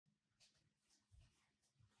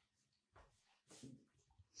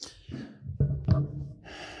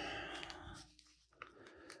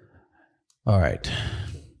All right.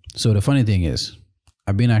 So the funny thing is,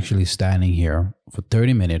 I've been actually standing here for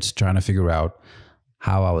 30 minutes trying to figure out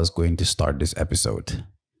how I was going to start this episode.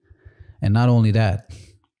 And not only that,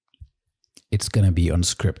 it's going to be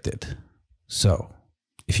unscripted. So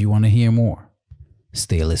if you want to hear more,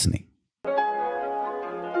 stay listening.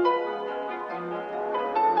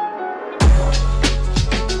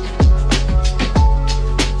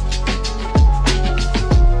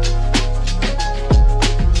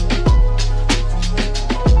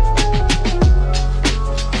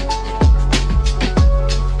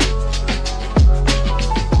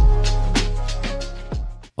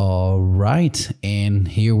 Right, and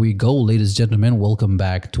here we go, ladies and gentlemen. Welcome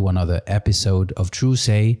back to another episode of True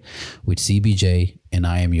Say with CBJ, and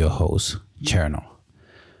I am your host, Cherno.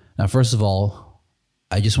 Now, first of all,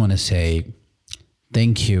 I just want to say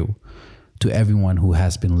thank you to everyone who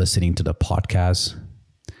has been listening to the podcast,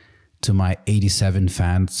 to my 87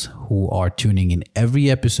 fans who are tuning in every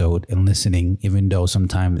episode and listening, even though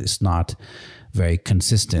sometimes it's not very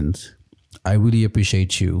consistent. I really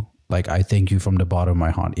appreciate you. I thank you from the bottom of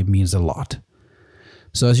my heart. It means a lot.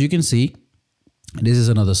 So as you can see, this is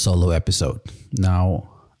another solo episode. Now,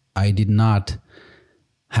 I did not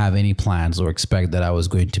have any plans or expect that I was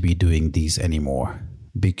going to be doing these anymore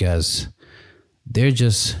because they're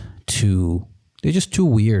just too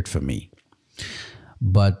weird for me.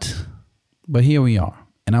 But here we are.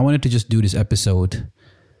 And I wanted to just do this episode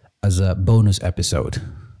as a bonus episode.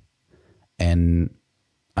 And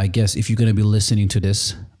I guess if you're going to be listening to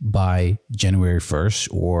this by January 1st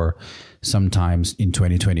or sometimes in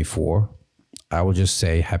 2024, I will just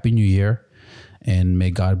say Happy New Year and may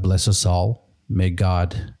God bless us all. May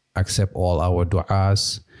God accept all our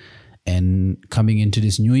du'as. And coming into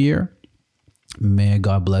this new year, may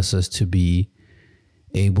God bless us to be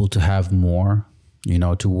able to have more,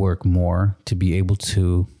 to work more, to be able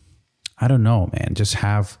to, just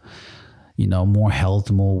have more health,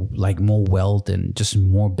 more wealth, and just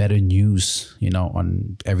more better news,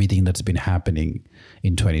 on everything that's been happening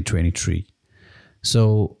in 2023.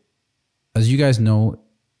 So as you guys know,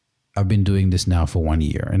 I've been doing this now for 1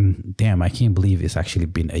 year, and damn, I can't believe it's actually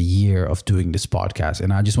been a year of doing this podcast.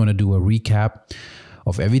 And I just want to do a recap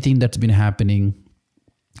of everything that's been happening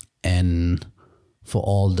and for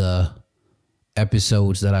all the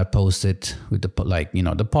episodes that I posted with the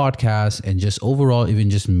podcast, and just overall, even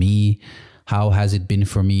just me, how has it been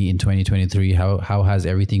for me in 2023? How has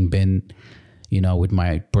everything been, with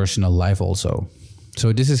my personal life also?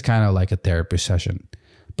 So this is kind of like a therapy session,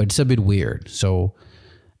 but it's a bit weird. So,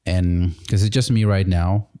 and because it's just me right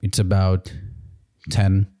now, it's about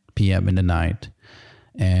 10 p.m. in the night,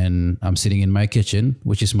 and I'm sitting in my kitchen,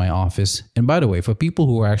 which is my office. And by the way, for people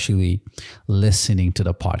who are actually listening to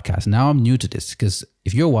the podcast, now I'm new to this because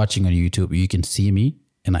if you're watching on YouTube, you can see me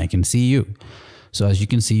and I can see you. So as you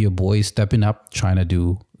can see, your boy is stepping up, trying to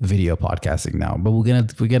do video podcasting now. But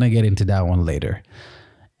we're gonna get into that one later.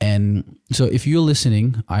 And so if you're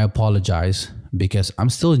listening, I apologize because I'm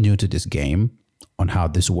still new to this game on how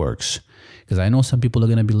this works. Because I know some people are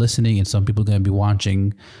gonna be listening and some people are gonna be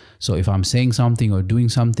watching. So if I'm saying something or doing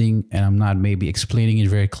something and I'm not maybe explaining it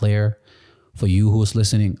very clear for you who's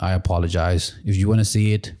listening, I apologize. If you want to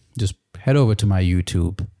see it, just head over to my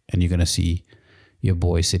YouTube and you're going to see your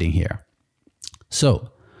boy sitting here.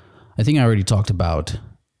 So I think I already talked about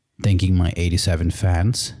thanking my 87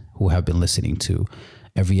 fans who have been listening to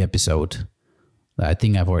every episode. I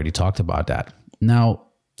think I've already talked about that. Now,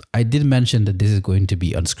 I did mention that this is going to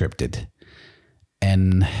be unscripted.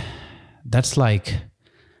 And that's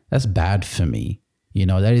bad for me.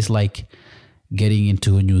 That is like getting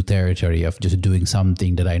into a new territory of just doing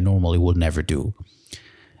something that I normally would never do.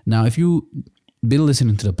 Now, if you've been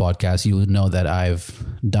listening to the podcast, you would know that I've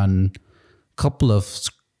done a couple of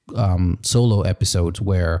solo episodes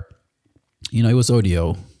where, it was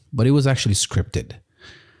audio, but it was actually scripted.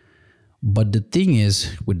 But the thing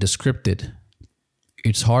is, with the scripted,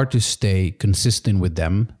 it's hard to stay consistent with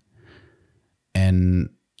them. And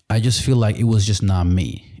I just feel like it was just not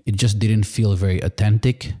me. It just didn't feel very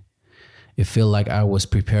authentic. It felt like I was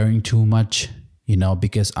preparing too much,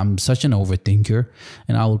 because I'm such an overthinker,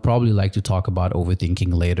 and I would probably like to talk about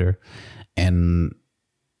overthinking later. And,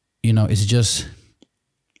 it's just,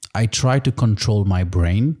 I try to control my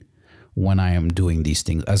brain when I am doing these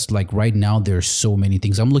things. As right now, there's so many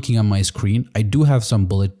things. I'm looking on my screen. I do have some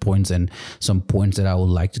bullet points and some points that I would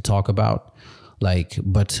like to talk about.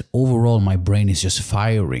 But overall, my brain is just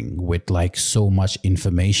firing with so much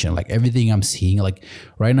information, everything I'm seeing.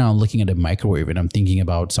 Right now I'm looking at the microwave and I'm thinking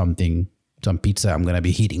about some pizza I'm going to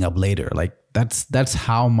be heating up later. That's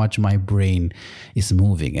how much my brain is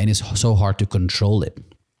moving, and it's so hard to control it.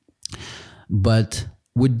 But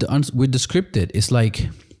with the scripted, it's like,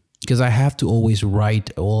 because I have to always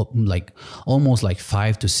write almost like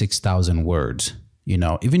 5,000 to 6,000 words.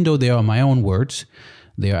 Even though they are my own words,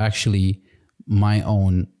 they are actually my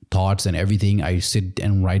own thoughts and everything. I sit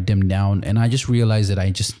and write them down, and I just realized that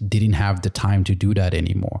I just didn't have the time to do that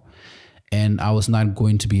anymore, and I was not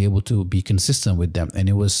going to be able to be consistent with them, and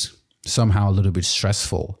it was somehow a little bit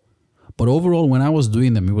stressful. But overall, when I was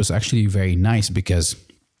doing them, it was actually very nice because,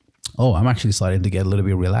 I'm actually starting to get a little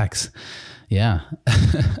bit relaxed. Yeah.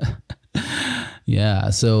 Yeah.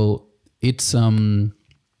 So it's,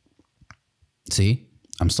 see,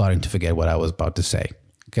 I'm starting to forget what I was about to say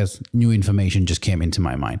because new information just came into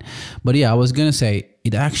my mind. But yeah, I was going to say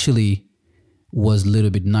it actually was a little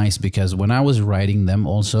bit nice because when I was writing them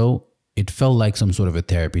also, it felt like some sort of a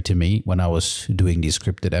therapy to me when I was doing these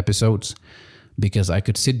scripted episodes, because I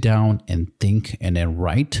could sit down and think and then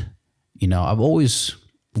write. I've always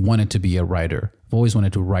wanted to be a writer. I've always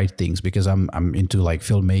wanted to write things because I'm into like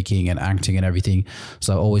filmmaking and acting and everything.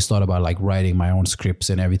 So I always thought about like writing my own scripts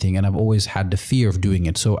and everything. And I've always had the fear of doing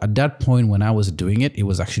it. So at that point when I was doing it, it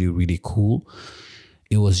was actually really cool.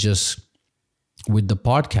 It was just with the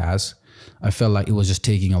podcast, I felt like it was just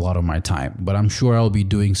taking a lot of my time. But I'm sure I'll be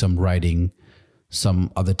doing some writing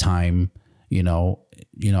some other time.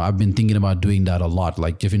 I've been thinking about doing that a lot,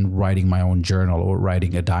 like even writing my own journal or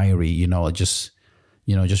writing a diary, just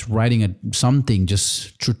writing something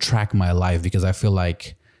just to track my life, because I feel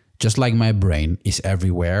like just like my brain is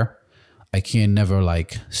everywhere, I can never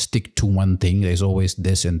like stick to one thing. There's always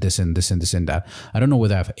this and this and this and this and that. I don't know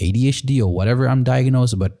whether I have ADHD or whatever I'm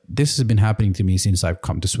diagnosed, but this has been happening to me since I've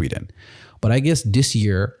come to Sweden. But I guess this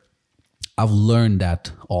year I've learned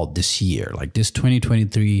that this year, like this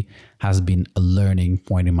 2023 has been a learning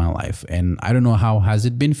point in my life. And I don't know how has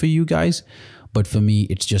it been for you guys, but for me,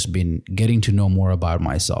 it's just been getting to know more about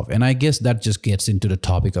myself. And I guess that just gets into the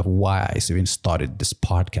topic of why I even started this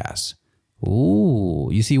podcast. Ooh,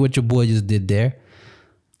 you see what your boy just did there?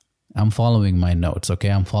 I'm following my notes, okay?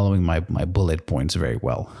 I'm following my bullet points very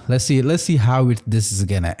well. Let's see how this is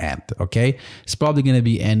gonna end, okay? It's probably gonna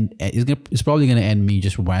it's probably gonna end me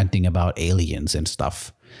just ranting about aliens and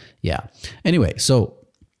stuff. Yeah. Anyway, so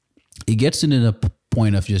it gets into the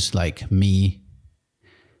point of just like me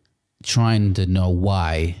trying to know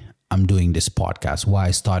why I'm doing this podcast, why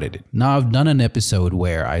I started it. Now I've done an episode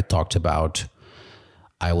where I talked about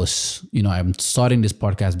I'm starting this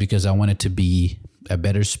podcast because I wanted to be a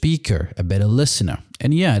better speaker, a better listener.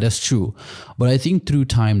 And yeah, that's true. But I think through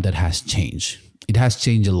time that has changed. It has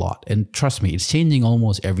changed a lot. And trust me, it's changing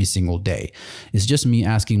almost every single day. It's just me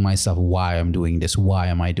asking myself why I'm doing this. Why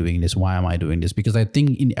am I doing this? Why am I doing this? Because I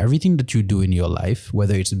think in everything that you do in your life,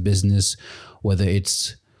 whether it's business, whether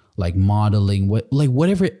it's like modeling,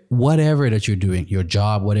 whatever that you're doing, your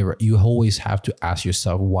job, whatever, you always have to ask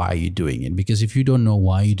yourself why you're doing it. Because if you don't know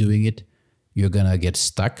why you're doing it, you're going to get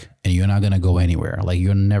stuck and you're not going to go anywhere. Like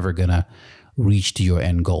you're never going to reach to your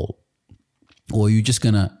end goal, or you're just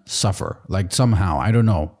going to suffer like somehow. I don't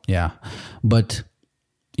know. Yeah. But,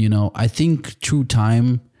 I think through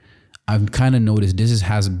time, I've kind of noticed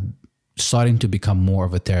has starting to become more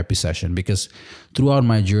of a therapy session, because throughout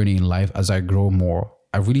my journey in life, as I grow more,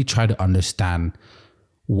 I really try to understand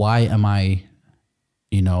why am I,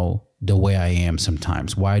 the way I am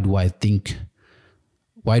sometimes? Why do I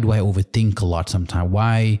overthink a lot sometimes?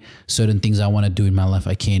 Why certain things I want to do in my life,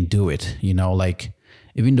 I can't do it? Like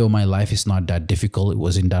even though my life is not that difficult, it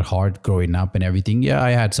wasn't that hard growing up and everything. Yeah, I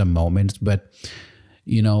had some moments, but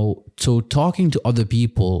so talking to other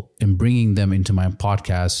people and bringing them into my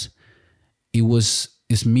podcast,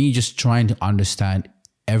 it's me just trying to understand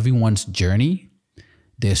everyone's journey,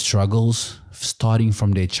 their struggles, starting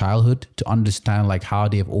from their childhood, to understand like how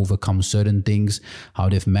they've overcome certain things, how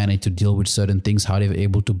they've managed to deal with certain things, how they're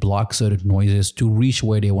able to block certain noises to reach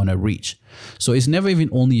where they want to reach. So it's never even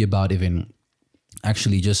only about even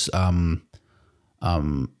actually just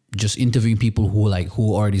interviewing people who are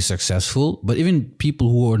already successful, but even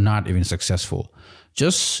people who are not even successful.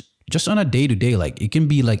 Just on a day-to-day, like it can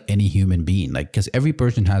be like any human being, like, because every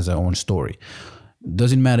person has their own story.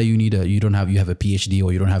 Doesn't matter you have a PhD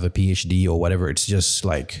or you don't have a PhD or whatever. It's just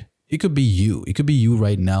like, it could be you. It could be you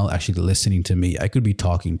right now actually listening to me. I could be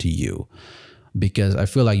talking to you because I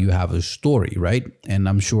feel like you have a story, right? And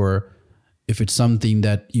I'm sure if it's something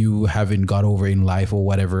that you haven't got over in life or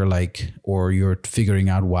whatever, like, or you're figuring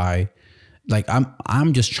out why, like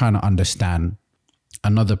I'm just trying to understand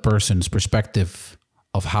another person's perspective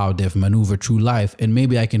of how they've maneuvered through life, and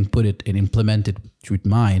maybe I can put it and implement it with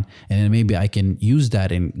mine, and then maybe I can use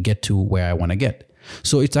that and get to where I want to get.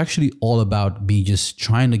 So it's actually all about me just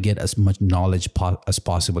trying to get as much knowledge as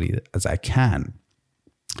possible as I can.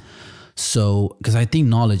 So, because I think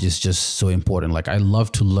knowledge is just so important. Like I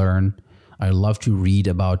love to learn. I love to read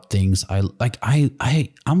about things.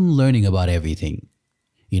 I'm learning about everything.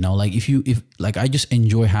 Like if I just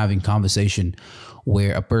enjoy having conversation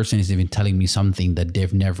where a person is even telling me something that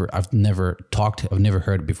I've never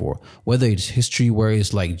heard before. Whether it's history, whether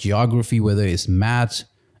it's like geography, whether it's maths.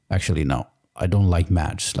 Actually, no, I don't like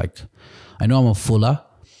maths. Like I know I'm a fuller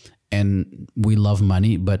and we love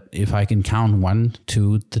money, but if I can count 1,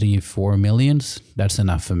 2, 3, 4 millions, that's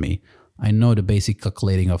enough for me. I know the basic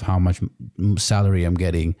calculating of how much salary I'm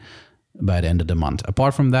getting by the end of the month.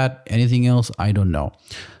 Apart from that, anything else, I don't know.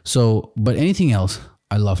 So, but anything else,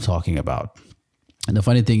 I love talking about. And the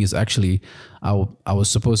funny thing is actually, I'm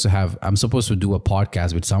supposed to do a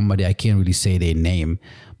podcast with somebody. I can't really say their name,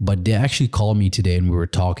 but they actually called me today and we were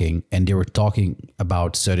talking, and they were talking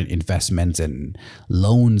about certain investments and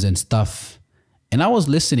loans and stuff. And I was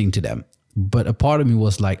listening to them. But a part of me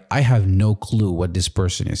was like, I have no clue what this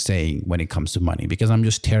person is saying when it comes to money, because I'm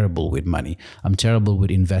just terrible with money. I'm terrible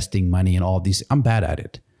with investing money and all these. I'm bad at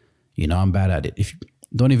it. I'm bad at it. If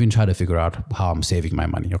don't even try to figure out how I'm saving my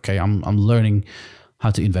money. Okay. I'm learning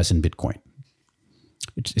how to invest in Bitcoin.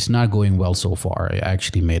 It's not going well so far. I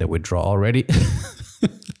actually made a withdrawal already.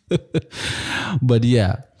 But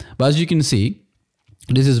yeah, but as you can see,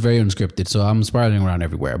 this is very unscripted. So I'm spiraling around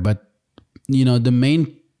everywhere, but the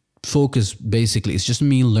main focus basically is just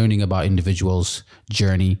me learning about individuals'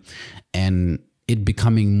 journey and it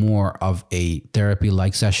becoming more of a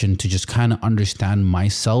therapy-like session to just kind of understand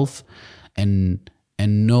myself and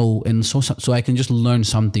know, and so I can just learn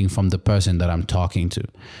something from the person that I'm talking to.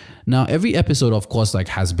 Now, every episode, of course, like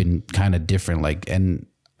has been kind of different, and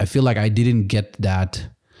I feel like I didn't get that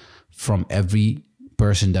from every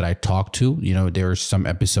person that I talked to. There are some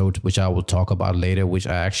episodes which I will talk about later, which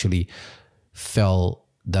I actually felt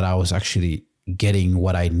that I was actually getting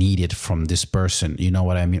what I needed from this person, you know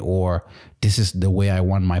what I mean? Or this is the way I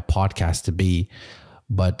want my podcast to be.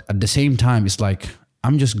 But at the same time, it's like,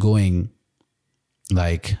 I'm just going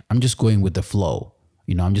with the flow.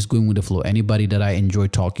 I'm just going with the flow. Anybody that I enjoy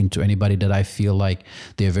talking to, anybody that I feel like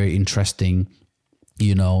they're very interesting,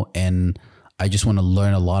 and I just want to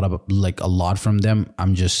learn a lot from them.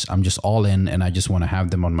 I'm just all in, and I just want to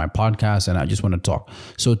have them on my podcast, and I just want to talk.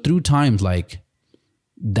 So through times,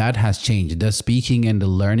 that has changed. The speaking and the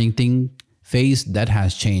learning thing phase, that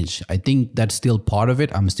has changed. I think that's still part of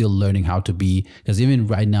it. I'm still learning how to be, because even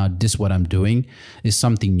right now, what I'm doing is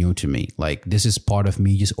something new to me. Like this is part of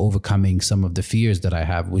me just overcoming some of the fears that I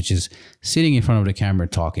have, which is sitting in front of the camera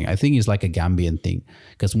talking. I think it's like a Gambian thing,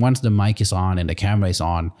 because once the mic is on and the camera is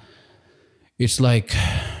on, it's like,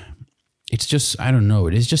 it's just, I don't know.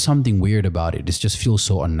 It's just something weird about it. It just feels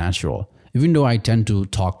so unnatural. Even though I tend to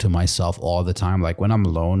talk to myself all the time, like when I'm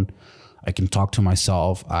alone, I can talk to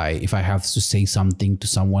myself. If I have to say something to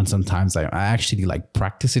someone, sometimes I actually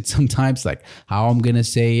practice it sometimes, like how I'm going to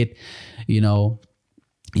say it,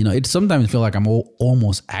 it sometimes feel like I'm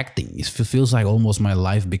almost acting. It feels like almost my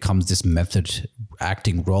life becomes this method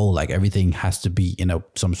acting role. Like everything has to be,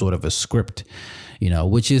 some sort of a script,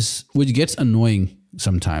 which gets annoying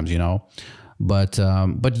sometimes,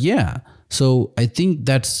 but yeah. So I think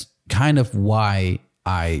that's kind of why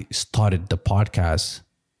I started the podcast,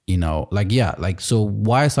 so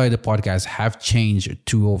why I started the podcast have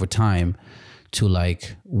changed over time to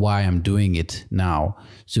why I'm doing it now,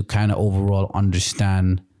 to kind of overall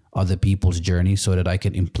understand other people's journey so that I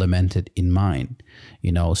can implement it in mine,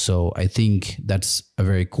 so I think that's a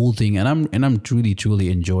very cool thing, and I'm truly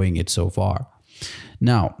enjoying it so far.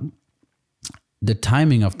 Now, the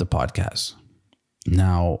timing of the podcast.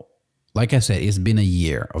 Now, like I said, it's been a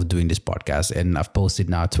year of doing this podcast, and I've posted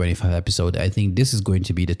now 25 episodes. I think this is going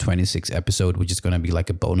to be the 26th episode, which is going to be like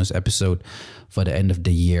a bonus episode for the end of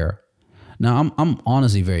the year. Now, I'm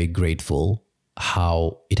honestly very grateful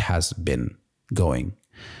how it has been going.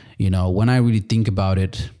 When I really think about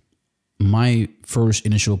it, my first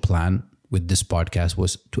initial plan with this podcast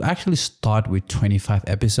was to actually start with 25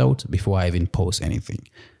 episodes before I even post anything.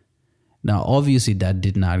 Now, obviously, that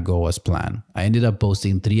did not go as planned. I ended up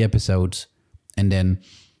posting 3 episodes, and then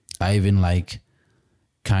I even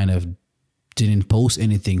kind of didn't post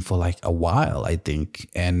anything for a while, I think.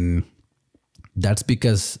 And that's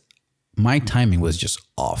because my timing was just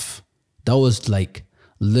off. That was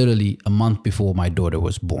literally a month before my daughter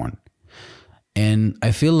was born. And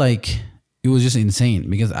I feel like it was just insane,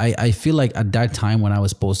 because I feel like at that time when I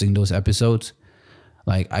was posting those episodes,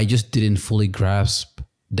 I just didn't fully grasp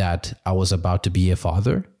that I was about to be a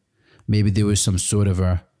father. Maybe there was some sort of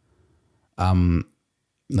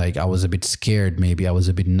like I was a bit scared, maybe I was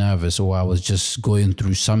a bit nervous, or I was just going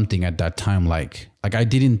through something at that time. Like I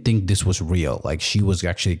didn't think this was real. Like she was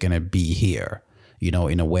actually going to be here, you know,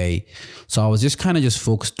 in a way. So I was just kind of just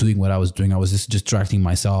focused doing what I was doing. I was just distracting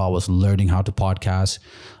myself. I was learning how to podcast.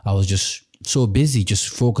 I was just so busy, just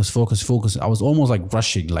focus. I was almost like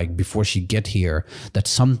rushing, like before she get here, that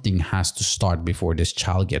something has to start before this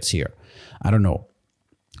child gets here. I don't know.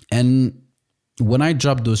 And when I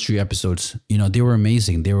dropped those 3 episodes, you know, they were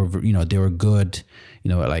amazing. They were, you know, they were good. You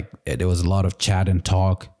know, like there was a lot of chat and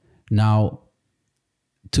talk. Now,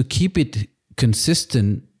 to keep it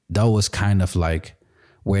consistent, that was kind of like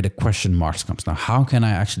where the question marks comes. Now, how can I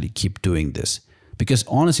actually keep doing this? Because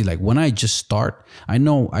honestly, like when I just start, I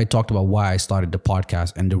know I talked about why I started the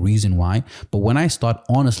podcast and the reason why, but when I start,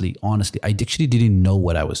 honestly, I actually didn't know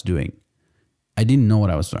what I was doing. I didn't know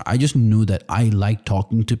what I was doing. I just knew that I like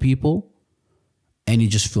talking to people and it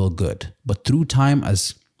just felt good. But through time,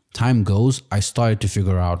 as time goes, I started to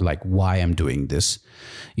figure out like why I'm doing this,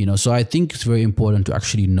 you know. So I think it's very important to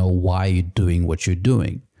actually know why you're doing what you're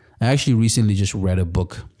doing. I actually recently just read a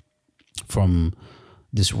book from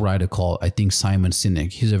this writer called, I think, Simon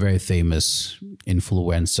Sinek. He's a very famous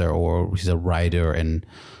influencer, or he's a writer and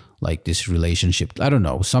like this relationship. I don't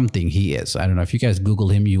know, something he is. I don't know. If you guys Google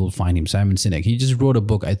him, you will find him. Simon Sinek. He just wrote a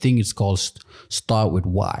book. I think it's called Start With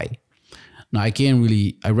Why. Now,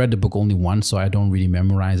 I read the book only once, so I don't really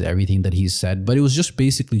memorize everything that he said. But it was just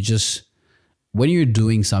basically just when you're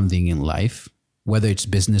doing something in life, whether it's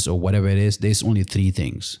business or whatever it is, there's only 3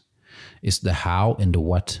 things. It's the how and the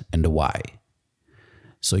what and the why.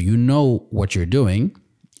 So you know what you're doing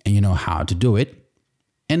and you know how to do it.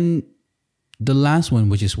 And the last one,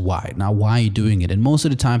 which is why. Now, why are you doing it? And most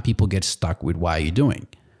of the time people get stuck with why you're doing.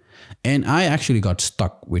 And I actually got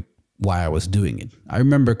stuck with why I was doing it. I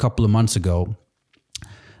remember a couple of months ago,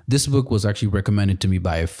 this book was actually recommended to me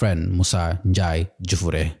by a friend, Musa Njai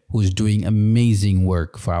Jufure, who's doing amazing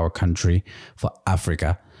work for our country, for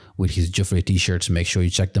Africa, with his Jufure t-shirts. Make sure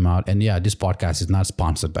you check them out. And yeah, this podcast is not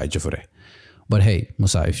sponsored by Jufure. But hey,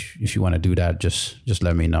 Musa, if you want to do that, just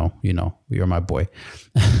let me know. You know, you're my boy.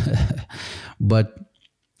 But,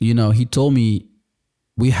 you know, he told me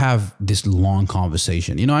we have this long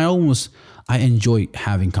conversation. You know, I enjoy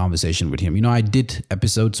having conversation with him. You know, I did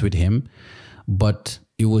episodes with him, but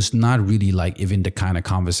it was not really like even the kind of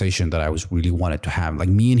conversation that I was really wanted to have. Like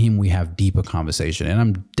me and him, we have deeper conversation, and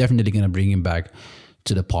I'm definitely going to bring him back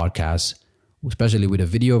to the podcast, especially with a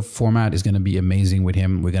video format. Is going to be amazing with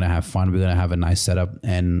him. We're going to have fun. We're going to have a nice setup,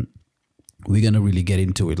 and we're going to really get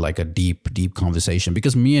into it like a deep conversation,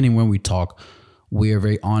 because me and him, when we talk, we are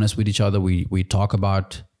very honest with each other. We talk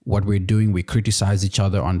about what we're doing. We criticize each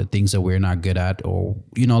other on the things that we're not good at, or,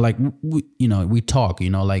 you know, like, we talk, you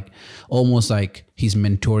know, like almost like he's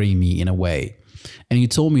mentoring me in a way. And he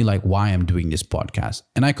told me like why I'm doing this podcast.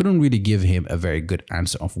 And I couldn't really give him a very good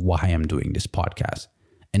answer of why I'm doing this podcast.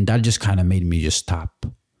 And that just kind of made me just stop,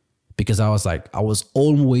 because I was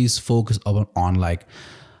always focused on like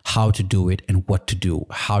how to do it and what to do,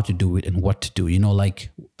 how to do it and what to do, you know, like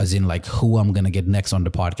as in like who I'm going to get next on the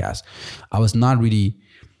podcast. I was not really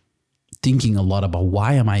thinking a lot about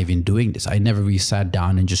why am I even doing this. I never really sat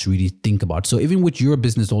down and just really think about. So even with your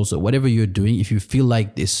business also, whatever you're doing, if you feel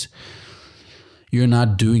like this, you're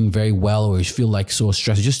not doing very well, or you feel like so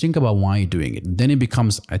stressed, just think about why you're doing it. Then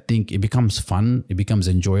I think it becomes fun, it becomes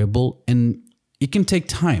enjoyable, and it can take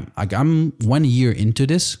time. Like I'm 1 year into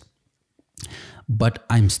this, but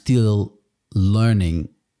I'm still learning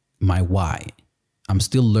my why.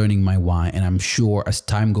 And I'm sure as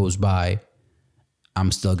time goes by,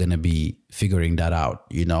 I'm still going to be figuring that out,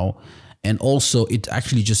 you know? And also it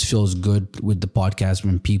actually just feels good with the podcast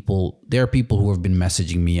when there are people who have been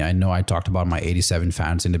messaging me. I know I talked about my 87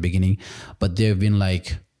 fans in the beginning, but they've been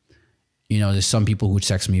like, you know, there's some people who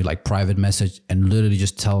text me like private message and literally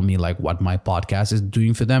just tell me like what my podcast is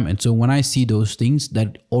doing for them. And so when I see those things,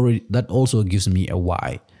 that also gives me a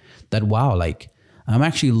why. That wow, like I'm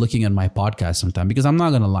actually looking at my podcast sometimes, because I'm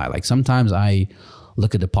not going to lie. Like sometimes I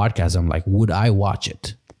look at the podcast, I'm like, would I watch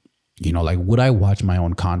it? You know, like, would I watch my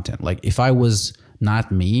own content? Like if I was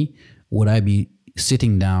not me, would I be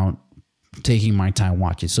sitting down, taking my time,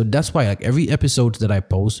 watch it? So that's why like every episode that I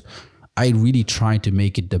post, I really try to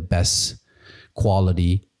make it the best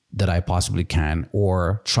quality that I possibly can,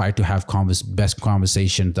 or try to have best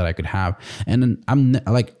conversation that I could have. And I'm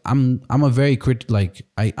a very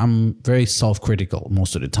I'm very self-critical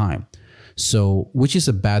most of the time. So, which is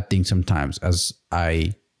a bad thing sometimes, as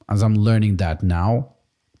I'm learning that now.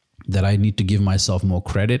 that I need to give myself more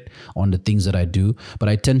credit on the things that I do. But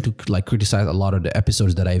I tend to like criticize a lot of the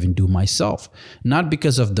episodes that I even do myself, not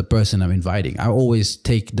because of the person I'm inviting. I always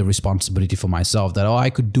take the responsibility for myself that, oh, I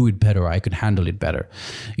could do it better. I could handle it better.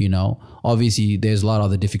 You know, obviously there's a lot of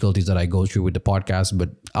other difficulties that I go through with the podcast, but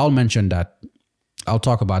I'll mention that. I'll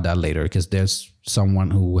talk about that later, because there's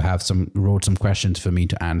someone who wrote some questions for me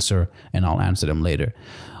to answer, and I'll answer them later.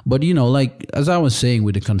 But, you know, like, as I was saying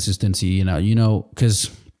with the consistency, you know,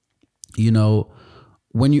 because, you know,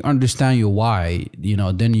 when you understand your why, you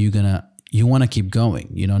know, then you want to keep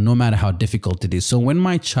going, you know, no matter how difficult it is. So when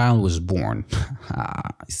my child was born,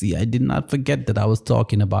 see, I did not forget that I was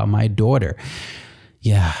talking about my daughter.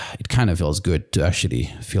 Yeah, it kind of feels good to actually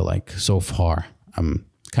feel like so far I'm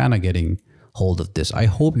kind of getting hold of this. I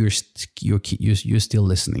hope you're still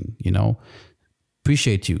listening, you know.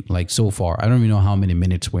 Appreciate you, like, so far. I don't even know how many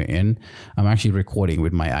minutes we're in. I'm actually recording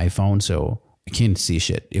with my iPhone, so I can't see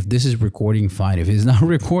shit. If this is recording, fine. If it's not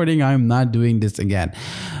recording, I'm not doing this again.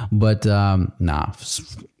 But nah,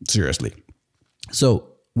 seriously. So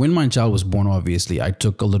when my child was born, obviously I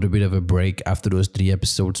took a little bit of a break after those 3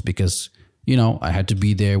 episodes, because, you know, I had to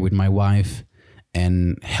be there with my wife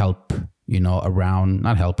and help, you know,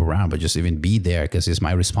 not help around, but just even be there, because it's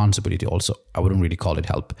my responsibility also. I wouldn't really call it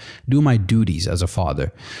help. Do my duties as a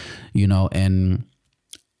father, you know. And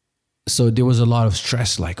so there was a lot of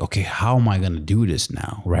stress, like, okay, how am I going to do this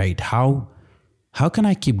now, right? How can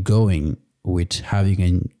I keep going with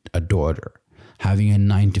having a daughter, having a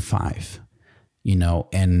 9 to 5, you know,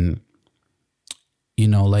 and, you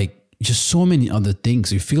know, like, just so many other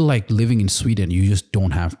things. You feel like living in Sweden, you just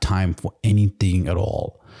don't have time for anything at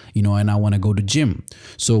all, you know. And I want to go to gym,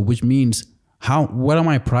 so which means what am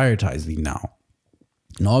I prioritizing now?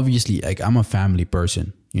 And obviously, like, I'm a family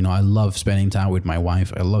person, you know. I love spending time with my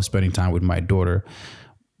wife. I love spending time with my daughter.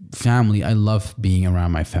 Family, I love being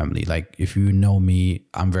around my family. Like, if you know me,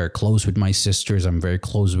 I'm very close with my sisters. I'm very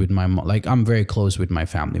close with my mom. Like, I'm very close with my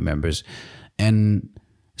family members. And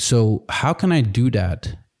so how can I do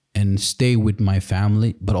that and stay with my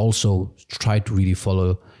family, but also try to really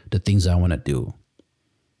follow the things I want to do?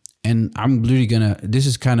 And I'm literally this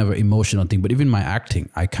is kind of an emotional thing, but even my acting,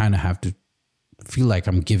 I kind of have to feel like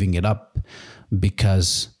I'm giving it up,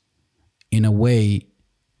 because in a way,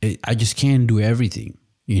 I just can't do everything.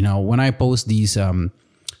 You know, when I post these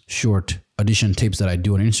short audition tapes that I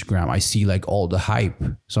do on Instagram, I see like all the hype.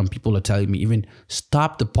 Some people are telling me, even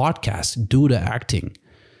stop the podcast, do the acting.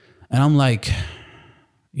 And I'm like,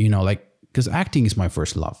 you know, like, because acting is my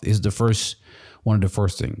first love. It's one of the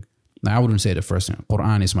first thing. Now, I wouldn't say the first thing.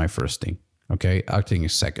 Quran is my first thing. Okay. Acting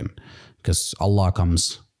is second, because Allah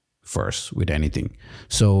comes first with anything.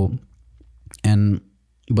 So,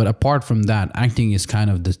 but apart from that, acting is kind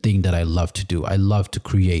of the thing that I love to do. I love to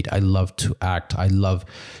create. I love to act. I love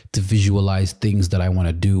to visualize things that I want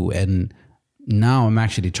to do. And now I'm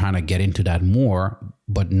actually trying to get into that more,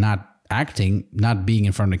 but not acting, not being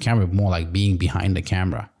in front of the camera, more like being behind the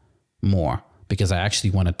camera more, because I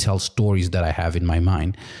actually want to tell stories that I have in my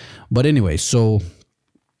mind. But anyway, so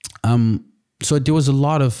there was a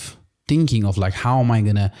lot of thinking of like, how am I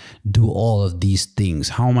going to do all of these things?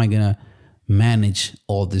 How am I going to manage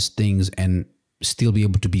all these things and still be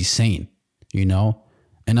able to be sane, you know?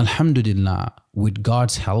 And alhamdulillah, with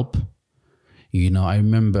God's help, you know, I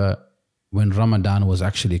remember when Ramadan was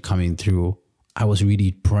actually coming through, I was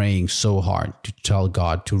really praying so hard to tell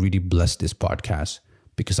God to really bless this podcast,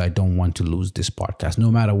 because I don't want to lose this podcast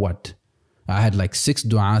no matter what. I had like 6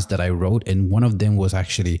 du'as that I wrote, and one of them was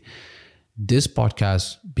actually this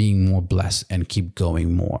podcast being more blessed and keep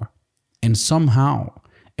going more. And somehow,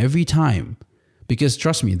 every time, because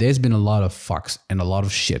trust me, there's been a lot of fucks and a lot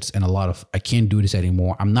of shits and a lot of, I can't do this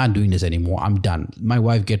anymore. I'm not doing this anymore. I'm done. My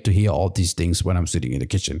wife get to hear all these things when I'm sitting in the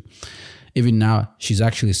kitchen. Even now, she's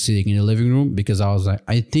actually sitting in the living room, because I was like,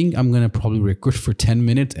 I think I'm going to probably record for 10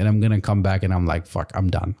 minutes and I'm going to come back, and I'm like, fuck, I'm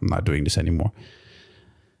done. I'm not doing this anymore.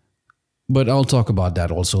 But I'll talk about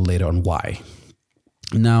that also later on why.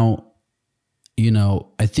 Now, you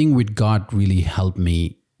know, I think with God really helped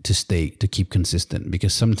me to keep consistent,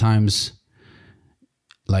 because sometimes,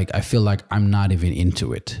 like, I feel like I'm not even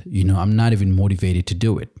into it, you know, I'm not even motivated to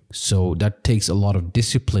do it. So that takes a lot of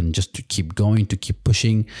discipline just to keep going, to keep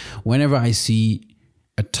pushing. Whenever I see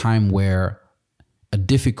a time where a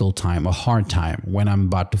difficult time, a hard time, when I'm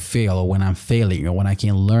about to fail, or when I'm failing, or when I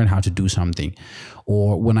can't learn how to do something,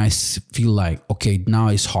 or when I feel like, okay, now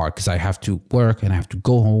it's hard because I have to work and I have to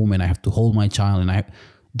go home and I have to hold my child, and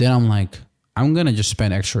then I'm like, I'm going to just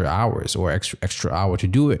spend extra hours or extra hour to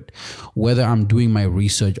do it. Whether I'm doing my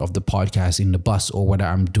research of the podcast in the bus, or whether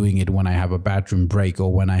I'm doing it when I have a bathroom break,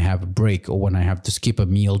 or when I have a break, or when I have to skip a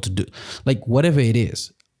meal to do, like whatever it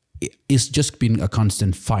is, it's just been a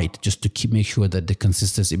constant fight just to make sure that the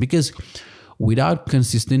consistency, because without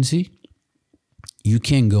consistency, you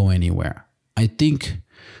can't go anywhere. I think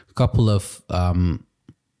a couple of, in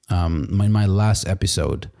my last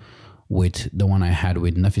episode, with the one I had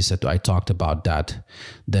with Nafisatu, I talked about that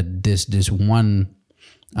this one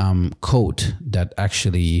quote that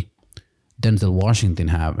actually Denzel Washington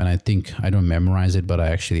have, and I think I don't memorize it, but I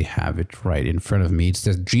actually have it right in front of me. It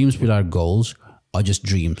says, "Dreams without goals are just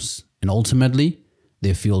dreams, and ultimately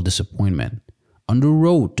they feel disappointment. On the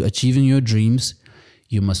road to achieving your dreams,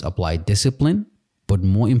 you must apply discipline, but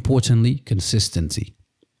more importantly, consistency.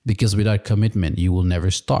 Because without commitment, you will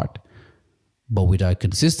never start. But without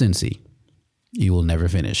consistency, you will never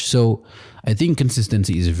finish." So I think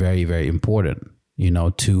consistency is very, very important,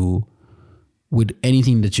 with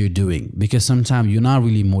anything that you're doing, because sometimes you're not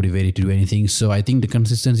really motivated to do anything. So I think the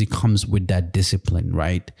consistency comes with that discipline,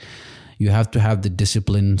 right? You have to have the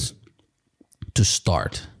disciplines to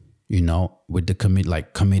start, with the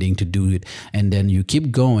committing to do it. And then you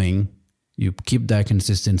keep going, you keep that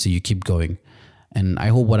consistency, you keep going. And I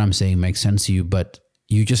hope what I'm saying makes sense to you, but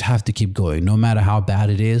you just have to keep going. No matter how bad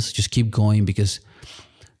it is, just keep going, because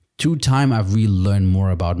through time, I've really learned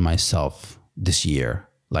more about myself this year,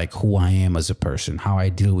 like who I am as a person, how I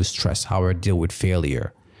deal with stress, how I deal with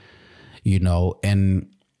failure, and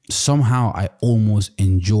somehow I almost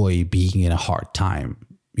enjoy being in a hard time,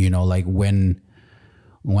 like when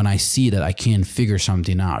I see that I can't figure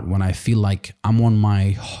something out, when I feel like I'm on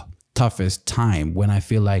my toughest time, when I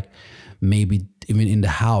feel like maybe even in the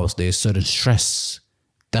house, there's certain stress.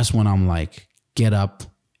 That's when I'm like, get up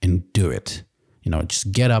and do it.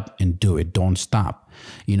 Just get up and do it. Don't stop.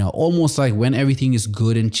 Almost like when everything is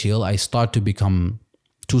good and chill, I start to become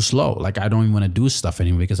too slow. Like I don't even want to do stuff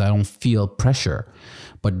anymore because I don't feel pressure.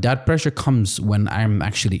 But that pressure comes when I'm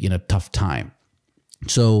actually in a tough time.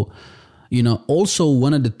 So, also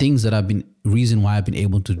one of the things that reason why I've been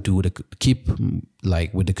able to do to keep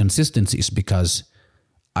like with the consistency is because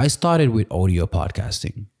I started with audio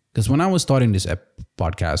podcasting. Because when I was starting this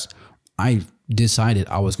podcast, I decided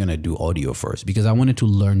I was going to do audio first because I wanted to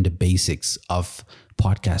learn the basics of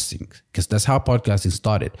podcasting, because that's how podcasting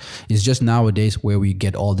started. It's just nowadays where we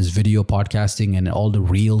get all this video podcasting and all the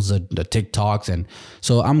reels, the TikToks. And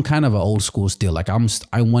so I'm kind of an old school still. Like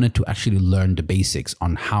I wanted to actually learn the basics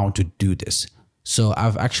on how to do this. So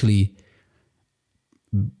I've actually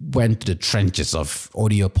went to the trenches of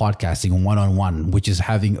audio podcasting one-on-one, which is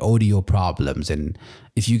having audio problems. And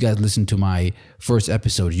if you guys listen to my first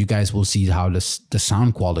episode, you guys will see how the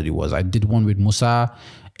sound quality was. I did one with Musa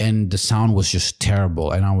and the sound was just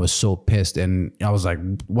terrible. And I was so pissed. And I was like,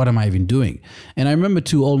 what am I even doing? And I remember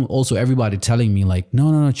too, also everybody telling me like,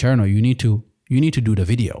 no, Cherno, you need to do the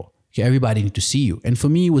video. Okay, everybody need to see you. And for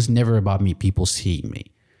me, it was never about me, people seeing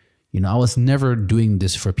me. I was never doing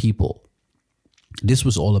this for people. This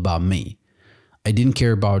was all about me. I didn't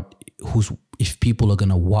care about if people are going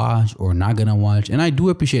to watch or not going to watch. And I do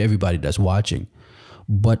appreciate everybody that's watching.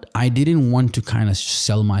 But I didn't want to kind of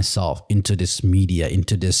sell myself into this media,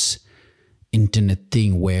 into this internet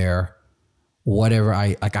thing where whatever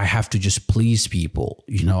I have to just please people.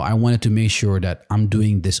 I wanted to make sure that I'm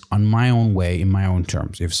doing this on my own way, in my own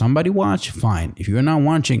terms. If somebody watch, fine. If you're not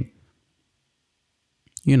watching,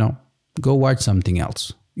 go watch something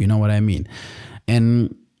else. You know what I mean?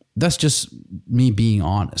 And that's just me being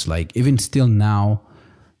honest. Like even still now,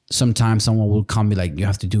 sometimes someone will come be like, you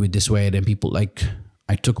have to do it this way. And then people like,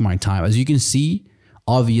 I took my time. As you can see,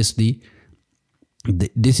 obviously,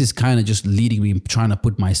 this is kind of just leading me, trying to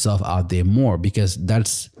put myself out there more, because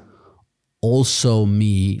that's also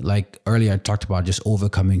me. Like earlier I talked about just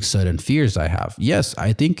overcoming certain fears I have. Yes,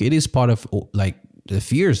 I think it is part of like the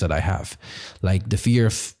fears that I have, like the fear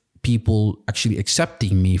of people actually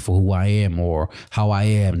accepting me for who I am or how I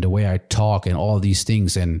am, the way I talk and all these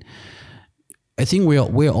things. And I think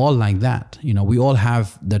we're all like that. We all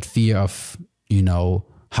have that fear of,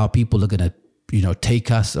 how people are going to,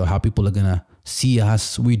 take us, or how people are going to see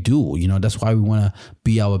us. We do, that's why we want to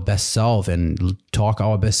be our best self and talk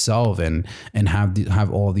our best self and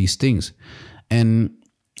have all these things. And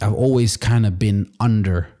I've always kind of been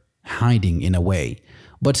under hiding in a way.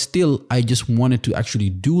 But still, I just wanted to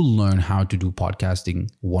actually learn how to do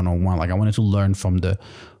podcasting one-on-one. Like I wanted to learn from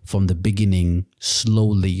the beginning,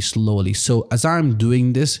 slowly. So as I'm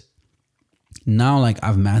doing this now, like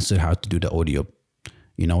I've mastered how to do the audio.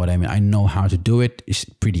 You know what I mean? I know how to do it. It's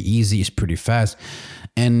pretty easy. It's pretty fast.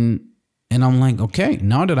 And And I'm like, okay,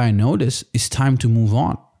 now that I know this, it's time to move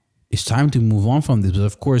on. It's time to move on from this. But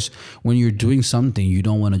of course, when you're doing something, you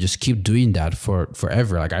don't want to just keep doing that for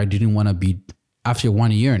forever. Like I didn't want to be, after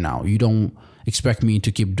 1 year now, you don't expect me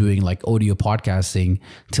to keep doing like audio podcasting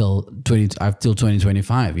till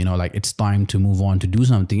 2025. Like it's time to move on to do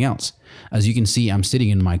something else. As you can see, I'm sitting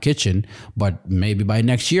in my kitchen, but maybe by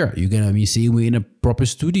next year, you're going to be seeing me in a proper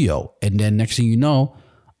studio. And then next thing you know,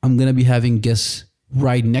 I'm going to be having guests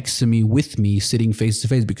right next to me, with me, sitting face to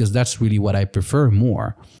face, because that's really what I prefer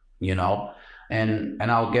more, and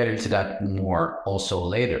I'll get into that more also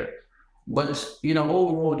later. But,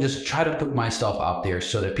 overall, just try to put myself out there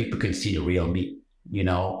so that people can see the real me,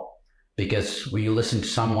 because when you listen to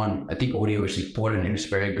someone, I think audio is important and it's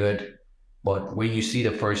very good. But when you see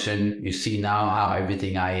the person, you see now how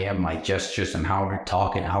everything I am, my gestures and how I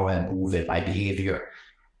talk and how I move it, my behavior.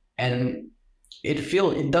 And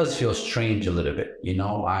it does feel strange a little bit.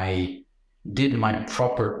 I did my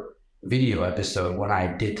proper video episode when I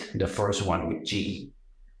did the first one with G,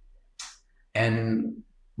 and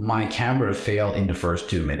my camera failed in the first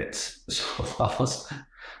 2 minutes. So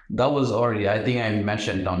that was already, I think I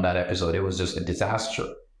mentioned on that episode, it was just a disaster.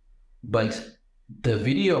 But the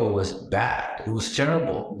video was bad. It was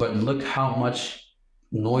terrible. But look how much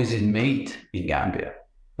noise it made in Gambia.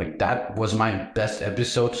 Like that was my best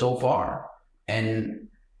episode so far. And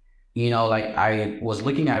like I was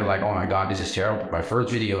looking at it like, oh my God, this is terrible. My first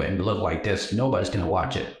video and it looked like this. Nobody's gonna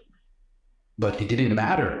watch it. But it didn't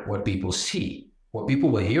matter what people see. What people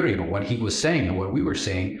were hearing, what he was saying and what we were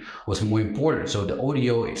saying was more important. So the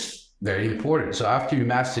audio is very important. So after you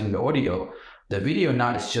master the audio, the video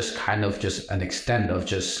now is just kind of just an extent of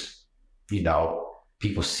just,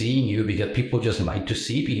 people seeing you, because people just like to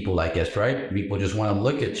see people, I guess, right? People just want to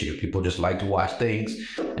look at you. People just like to watch things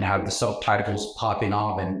and have the subtitles popping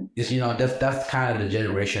off. And it's, that's kind of the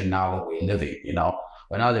generation now that we're living,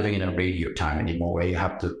 We're not living in a radio time anymore where you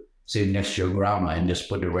have to sit next to your grandma and just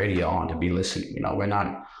put the radio on to be listening. We're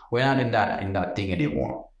not in that thing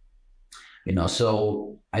anymore.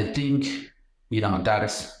 So I think, that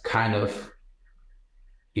is kind of,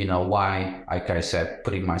 why, like I said,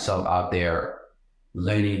 putting myself out there,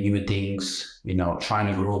 learning new things, trying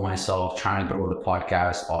to grow myself, trying to grow the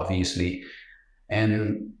podcast, obviously.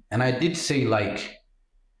 And I did say, like,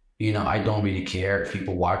 I don't really care if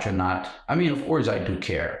people watch or not. I mean, of course I do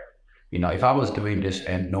care. If I was doing this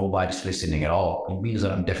and nobody's listening at all, it means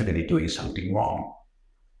that I'm definitely doing something wrong.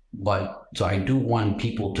 But so I do want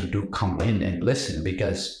people to come in and listen,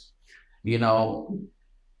 because,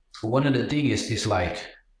 one of the things is like,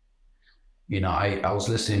 I was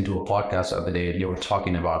listening to a podcast the other day and they were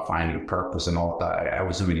talking about finding purpose and all that. I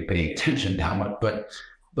wasn't really paying attention that much, but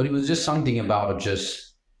it was just something about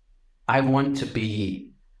just, I want to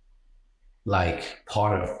be like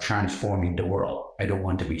part of transforming the world. I don't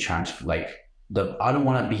want to be I don't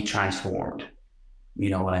want to be transformed. You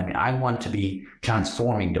know what I mean? I want to be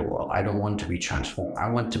transforming the world. I don't want to be transformed. I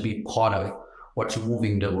want to be part of what's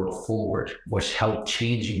moving the world forward, what's helped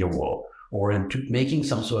changing the world, or into making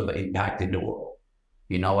some sort of impact in the world.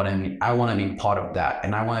 You know what I mean? I want to be part of that,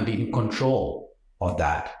 and I want to be in control of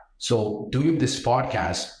that. So doing this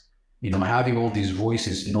podcast, having all these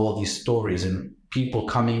voices and all these stories and people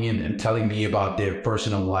coming in and telling me about their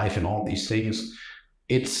personal life and all these things,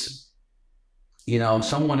 it's,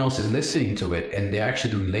 someone else is listening to it and they're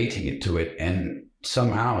actually relating it to it, and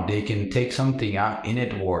somehow they can take something out in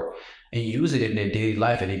it and use it in their daily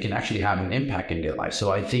life, and it can actually have an impact in their life.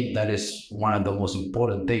 So I think that is one of the most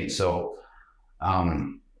important things. So,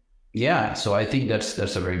 so I think that's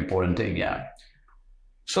a very important thing. Yeah.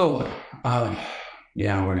 So, we're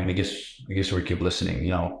going to I guess we keep listening,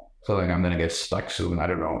 feel like I'm going to get stuck soon. I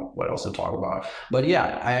don't know what else to talk about, but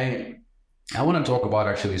I want to talk about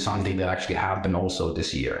actually something that actually happened also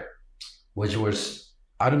this year, which was,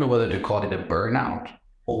 I don't know whether to call it a burnout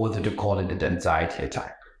or whether to call it an anxiety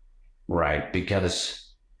attack. Right,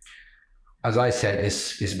 because as I said,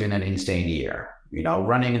 it's been an insane year.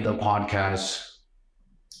 Running the podcast,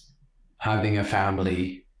 having a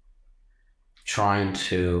family, trying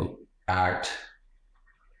to act,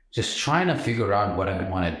 just trying to figure out what I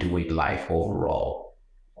want to do with life overall.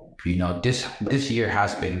 This year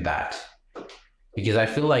has been that, because I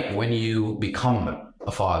feel like when you become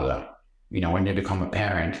a father, when you become a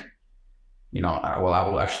parent, I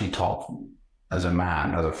will actually talk as a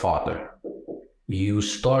man, as a father, you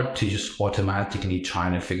start to just automatically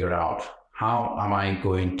trying to figure out, how am I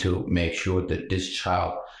going to make sure that this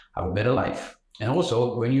child have a better life? And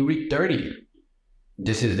also, when you reach 30,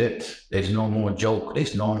 this is it. There's no more joke.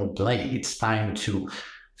 There's no more play. It's time to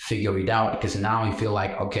figure it out, because now you feel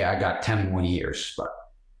like, okay, I got 10 more years, but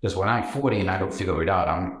Because when I'm 40 and I don't figure it out,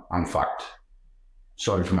 I'm fucked.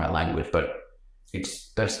 Sorry for my language, but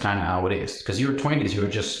that's kind of how it is. Because your 20s, you're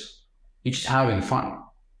just having fun.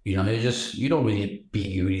 You know, you don't really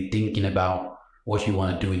be really thinking about what you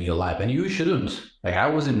want to do in your life, and you shouldn't. Like, I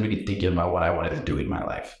wasn't really thinking about what I wanted to do in my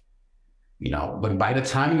life, you know. But by the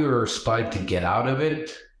time you're starting to get out of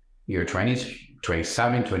it, your 20s,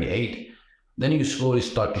 27, 28, then you slowly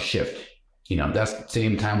start to shift. You know, that's the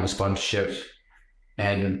same time was fun to shift.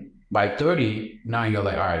 And by 30, now you're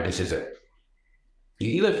like, all right, this is it. You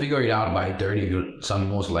either figure it out by 30,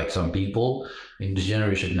 most like some people in this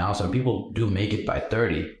generation now, some people do make it by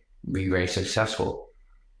 30, be very successful.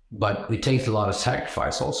 But it takes a lot of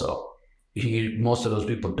sacrifice also. Most of those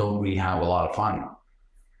people don't really have a lot of fun,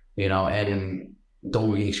 you know, and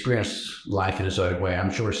don't really experience life in a certain way.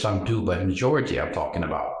 I'm sure some do, but majority I'm talking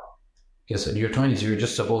about. Because in your 20s, you're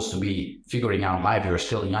just supposed to be figuring out life. You're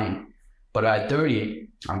still young. But at 30,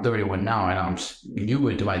 I'm 31 now, and I'm new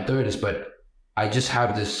into my 30s, but I just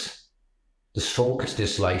have this focus,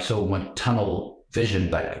 this like so much tunnel vision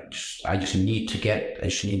that I just need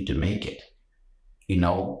to make it, you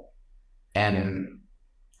know. And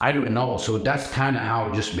I don't know. So that's kind of how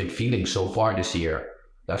I've just been feeling so far this year.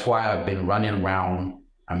 That's why I've been running around.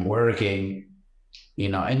 I'm working, you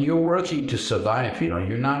know, and you're working to survive, you know.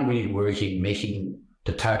 You're not really working, making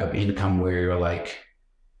the type of income where you're like,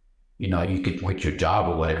 you know, you could quit your job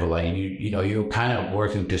or whatever. Like, you know, you're kind of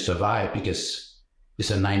working to survive because it's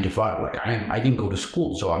a 9 to 5. Like, I didn't go to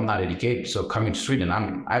school, so I'm not educated. So coming to Sweden,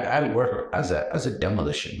 I work as a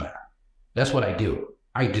demolition man. That's what I do.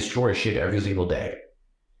 I destroy shit every single day.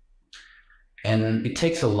 And it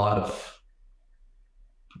takes a lot of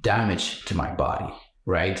damage to my body,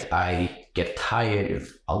 right? I get tired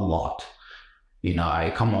a lot. You know,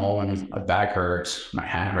 I come home, my back hurts, my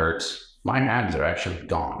hand hurts. My hands are actually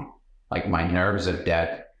gone. Like, my nerves are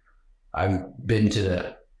dead. I went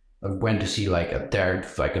to see like a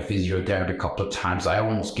physiotherapy a couple of times. I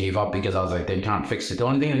almost gave up because I was like, they can't fix it. The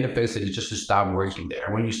only thing they can fix it is just to stop working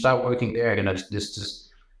there. When you stop working there, you know,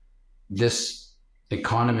 this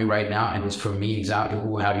economy right now, and it's for me exactly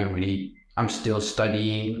who haven't really, I'm still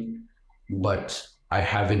studying, but I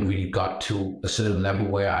haven't really got to a certain level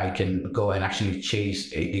where I can go and actually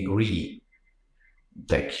chase a degree.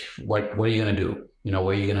 Like, what are you gonna do? You know,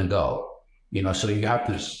 where are you gonna go? You know, so you have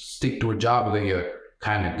to stick to a job where you're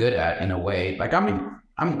kind of good at, in a way. Like, I mean,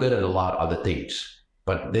 I'm good at a lot of other things,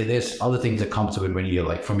 but there's other things that come to it when you're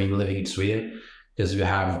like, for me, living in Sweden, because you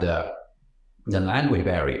have the language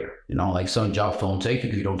barrier. You know, like, some jobs don't take it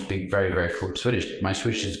if you don't speak very, very fluent Swedish. My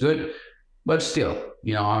Swedish is good, but still,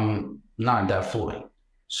 you know, I'm not that fluent.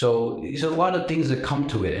 So there's a lot of things that come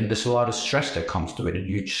to it, and there's a lot of stress that comes to it, and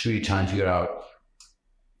you're just really trying to figure out,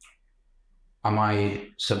 am I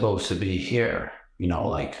supposed to be here? You know,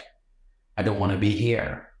 like, I don't want to be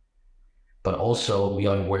here, but also, you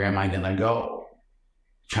know, where am I gonna go?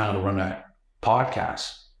 Trying to run a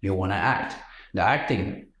podcast, you want to act. The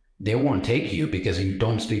acting, they won't take you because you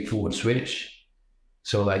don't speak fluent Swedish.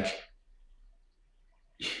 So, like,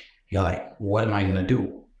 you're like, what am I gonna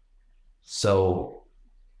do? So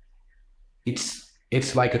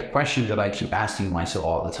it's like a question that I keep asking myself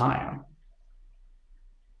all the time.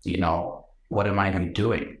 You know, what am I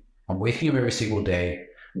doing? I'm waking up every single day,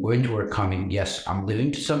 going to work, coming. Yes, I'm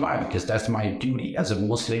living to survive because that's my duty as a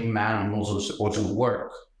Muslim man. I'm also supposed to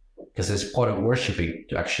work because it's part of worshiping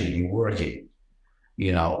to actually be working,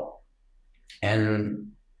 you know.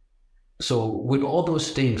 And so with all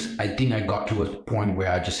those things, I think I got to a point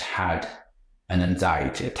where I just had an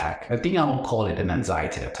anxiety attack. I think I won't call it an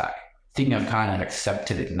anxiety attack. I think I've kind of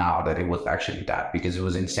accepted it now that it was actually that, because it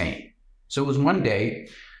was insane. So it was one day,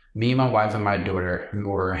 me, my wife, and my daughter, we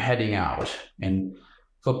were heading out. And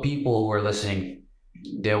for people who were listening,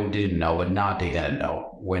 they didn't know, but now they didn't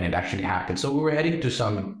know when it actually happened. So we were heading to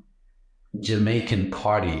some Jamaican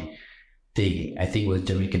party thing. I think it was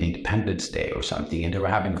Jamaican Independence Day or something, and they were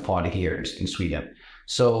having a party here in Sweden.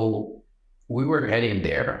 So we were heading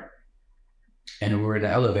there, and we were in the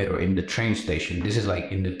elevator in the train station. This is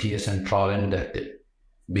like in the T Centralen, the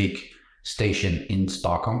big station in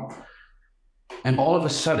Stockholm. And all of a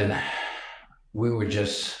sudden, we were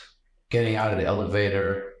just getting out of the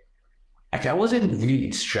elevator. Like, I wasn't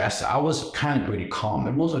really stressed. I was kind of pretty calm.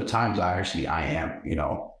 And most of the times I am, you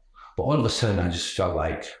know. But all of a sudden, I just felt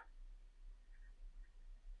like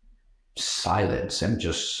silence, and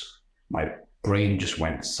just my brain just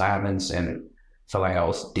went silence, and felt like I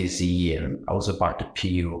was dizzy and I was about to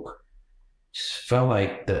puke. Just felt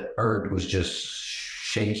like the earth was just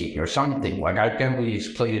shaking or something. Like, I can't really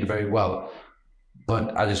explain it very well,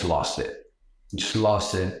 but I just lost it.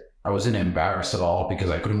 I wasn't embarrassed at all because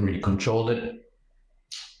I couldn't really control it.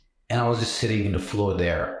 And I was just sitting in the floor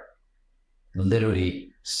there,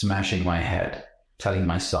 literally smashing my head, telling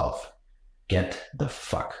myself, get the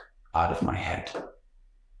fuck out of my head.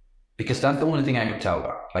 Because that's the only thing I could tell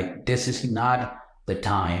her. Like, this is not the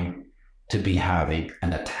time to be having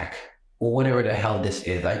an attack or whatever the hell this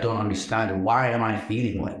is. I don't understand it. Why am I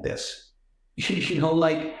feeling like this? You know,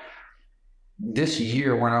 like this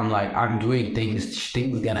year when I'm like, I'm doing things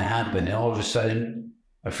gonna happen, and all of a sudden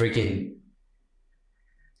a freaking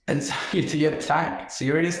anxiety attack,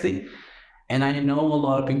 seriously. And I know a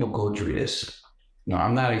lot of people go through this. No,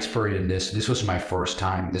 I'm not expert in this. This was my first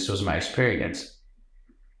time. This was my experience.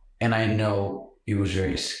 And I know it was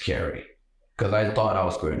very scary because I thought I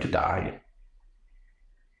was going to die.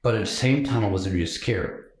 But at the same time, I wasn't really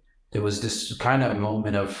scared. There was this kind of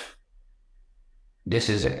moment of, this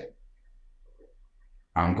is it.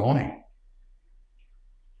 I'm going.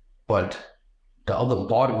 But the other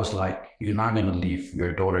body was like, you're not going to leave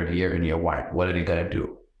your daughter here and your wife. What are they going to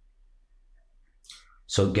do?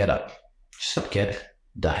 So get up. Just get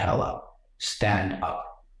the hell up. Stand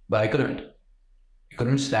up. But I couldn't. I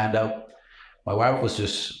couldn't stand up. My wife was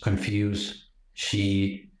just confused.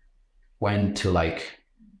 She went to like,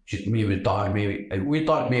 we thought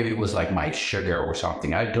maybe it was like my sugar or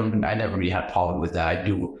something. I never really had problem with that. I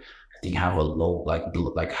think have a low,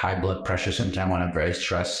 like high blood pressure sometimes when I'm very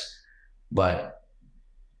stressed. But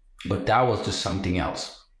that was just something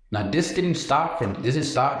else. Now this didn't stop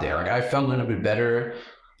there. Like I felt a little bit better,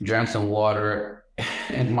 drank some water,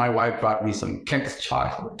 and my wife brought me some Kek's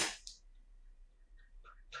chocolate.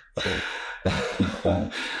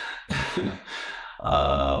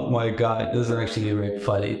 Oh my God, this is actually very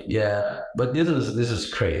funny. Yeah, but this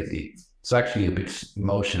is crazy. It's actually a bit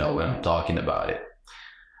emotional when I'm talking about it.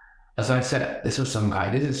 As I said, this was some guy.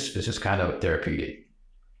 This is kind of therapeutic.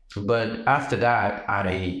 But after that,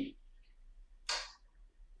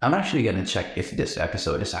 I'm actually gonna check if this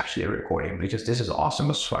episode is actually recording because this is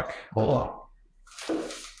awesome as fuck. Hold on.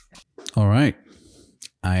 All right,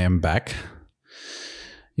 I am back.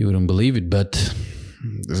 You wouldn't believe it, but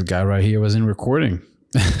this guy right here wasn't recording.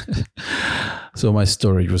 So my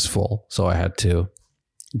storage was full. So I had to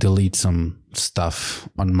delete some stuff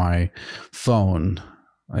on my phone.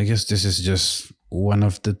 I guess this is just one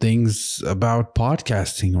of the things about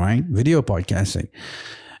podcasting, right? Video podcasting.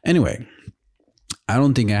 Anyway, I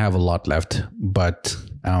don't think I have a lot left, but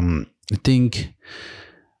I think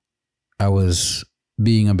I was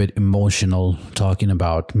being a bit emotional talking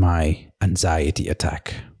about my anxiety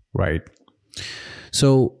attack, right?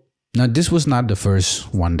 So now this was not the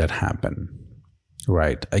first one that happened,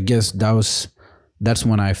 right? I guess that's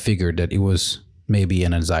when I figured that it was maybe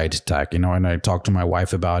an anxiety attack, and I talked to my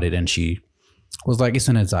wife about it and she was like, it's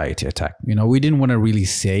an anxiety attack. We didn't want to really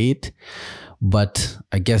say it, but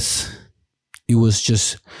I guess it was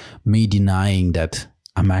just me denying that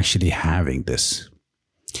I'm actually having this.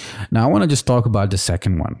 Now I want to just talk about the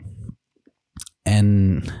second one.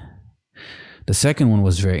 And the second one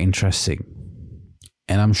was very interesting.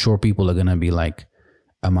 And I'm sure people are going to be like,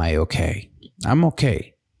 am I okay? I'm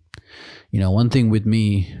okay. One thing with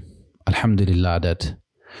me, alhamdulillah, that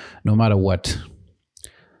no matter what,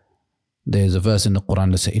 there's a verse in the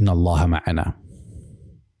Quran that says, Inna Allaha ma'ana.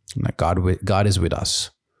 Like God is with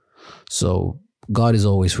us. So God is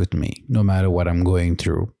always with me, no matter what I'm going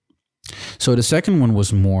through. So the second one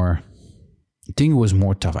was more, I think it was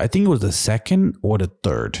more tough. I think it was the second or the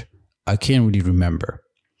third. I can't really remember.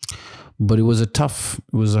 But it was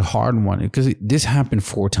a hard one because this happened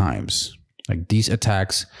 4 times. Like these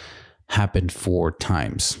attacks happened 4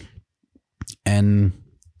 times. And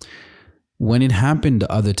when it happened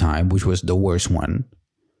the other time, which was the worst one,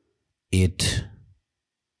 it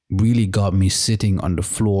really got me sitting on the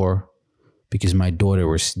floor because my daughter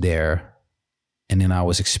was there. And then I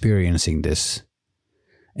was experiencing this.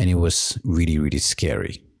 And it was really, really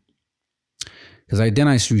scary. Because I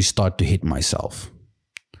really start to hit myself.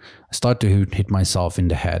 I start to hit myself in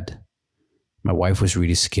the head. My wife was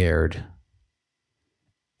really scared.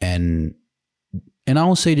 And I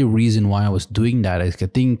will say the reason why I was doing that is I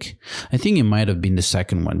think it might have been the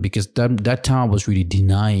second one, because that time I was really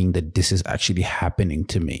denying that this is actually happening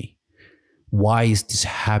to me. Why is this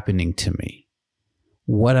happening to me?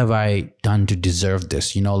 What have I done to deserve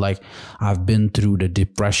this? Like I've been through the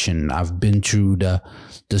depression. I've been through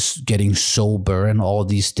this getting sober and all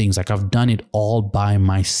these things. Like I've done it all by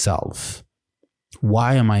myself.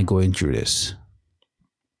 Why am I going through this?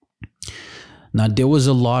 Now, there was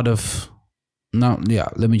a lot of...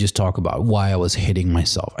 let me just talk about why I was hitting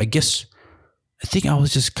myself. I think I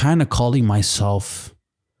was just kind of calling myself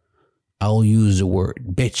I'll use the word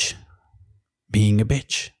bitch, being a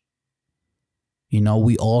bitch.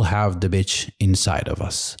 We all have the bitch inside of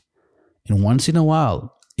us. And once in a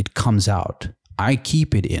while, it comes out. I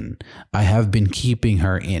keep it in. I have been keeping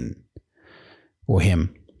her in. Or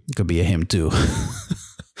him. It could be a him too.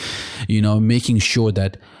 Making sure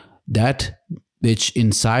that bitch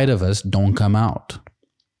inside of us don't come out.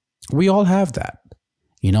 We all have that.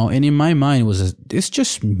 And in my mind it's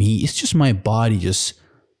just me. It's just my body just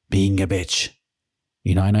being a bitch.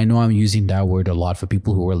 And I know I'm using that word a lot for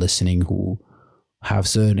people who are listening who have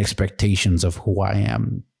certain expectations of who I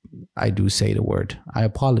am. I do say the word. I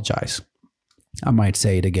apologize. I might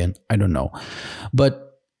say it again. I don't know.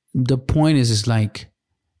 But the point is like,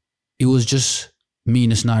 it was just me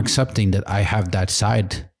just not accepting that I have that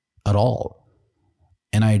side at all.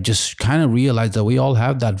 And I just kind of realized that we all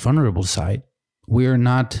have that vulnerable side. We're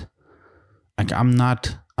not, like,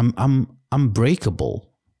 I'm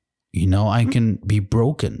breakable. I can be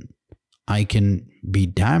broken. I can be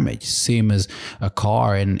damaged. Same as a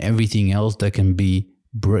car and everything else that can be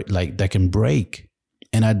that can break.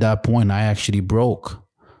 And at that point, I actually broke.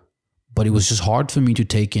 But it was just hard for me to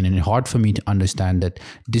take in and hard for me to understand that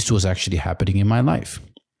this was actually happening in my life.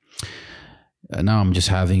 Now I'm just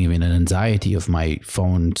having even an anxiety of my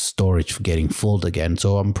phone storage getting full again.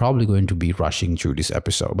 So I'm probably going to be rushing through this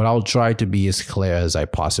episode, but I'll try to be as clear as I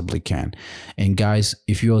possibly can. And guys,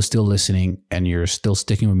 if you are still listening and you're still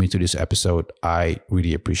sticking with me to this episode, I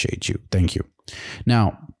really appreciate you. Thank you.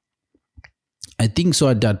 Now, I think so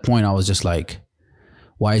at that point, I was just like,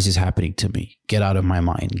 why is this happening to me? Get out of my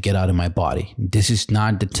mind, get out of my body. This is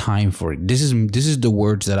not the time for it. This is the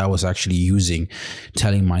words that I was actually using,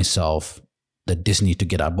 telling myself that this needs to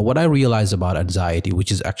get out. But what I realized about anxiety,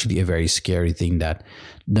 which is actually a very scary thing, that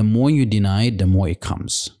the more you deny it, the more it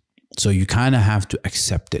comes. So you kind of have to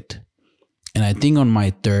accept it. And I think on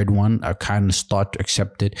my third one, I kind of start to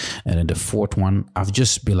accept it. And then the fourth one, I've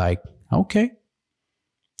just be like, okay,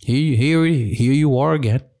 here you are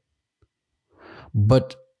again.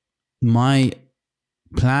 But my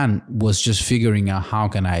plan was just figuring out how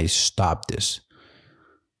can I stop this.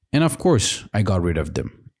 And of course, I got rid of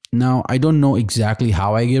them. Now, I don't know exactly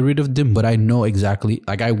how I get rid of them, but I know exactly,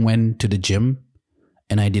 like I went to the gym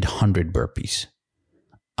and I did 100 burpees.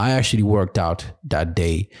 I actually worked out that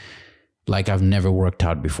day like I've never worked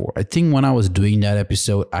out before. I think when I was doing that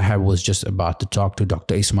episode, I was just about to talk to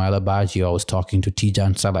Dr. Ismail Abaji. I was talking to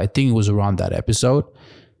Tijan Salah. I think it was around that episode.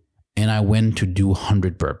 And I went to do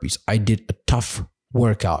 100 burpees. I did a tough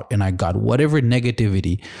workout and I got whatever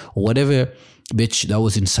negativity, whatever bitch that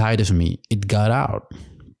was inside of me, it got out.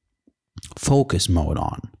 Focus mode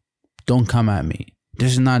on. Don't come at me.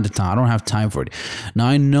 This is not the time. I don't have time for it. Now,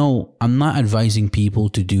 I know I'm not advising people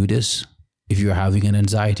to do this if you're having an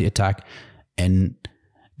anxiety attack, and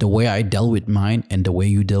the way I dealt with mine and the way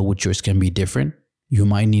you deal with yours can be different. You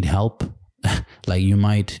might need help. Like you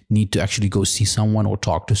might need to actually go see someone or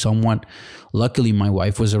talk to someone. Luckily, my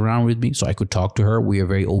wife was around with me, so I could talk to her. We are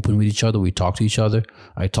very open with each other. We talk to each other.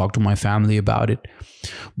 I talked to my family about it.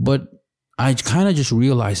 But I kind of just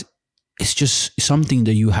realized it's just something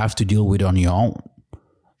that you have to deal with on your own.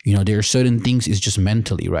 There are certain things, it's just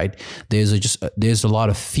mentally, right? There's a lot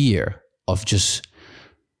of fear of just,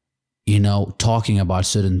 talking about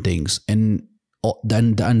certain things. And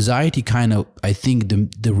then the anxiety kind of, I think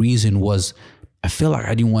the reason was I feel like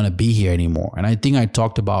I didn't want to be here anymore. And I think I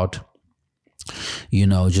talked about,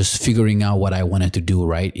 just figuring out what I wanted to do,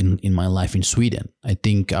 right, in my life in Sweden. I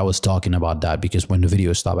think I was talking about that because when the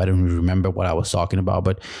video stopped, I don't remember what I was talking about,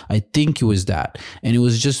 but I think it was that. And it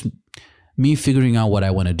was just me figuring out what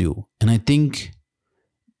I want to do. And I think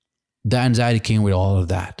the anxiety came with all of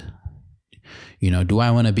that. Do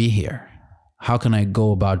I want to be here? How can I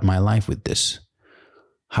go about my life with this?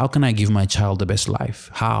 How can I give my child the best life?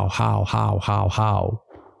 How?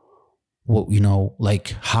 Well,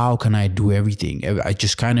 how can I do everything? I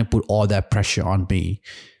just kind of put all that pressure on me.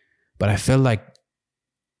 But I felt like,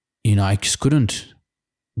 I just couldn't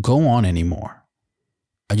go on anymore.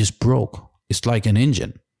 I just broke. It's like an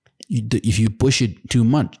engine. If you push it too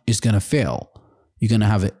much, it's going to fail. You're going to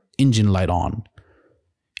have an engine light on.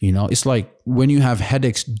 It's like when you have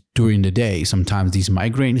headaches during the day, sometimes these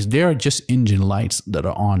migraines, they are just engine lights that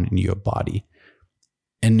are on in your body.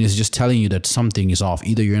 And it's just telling you that something is off.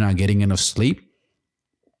 Either you're not getting enough sleep,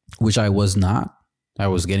 which I was not. I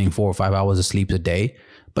was getting 4 or 5 hours of sleep a day,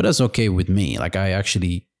 but that's okay with me. Like I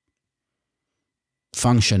actually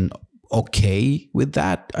function okay with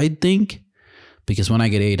that, I think. Because when I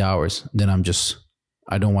get 8 hours, then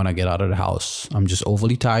I don't want to get out of the house. I'm just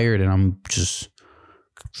overly tired and I'm just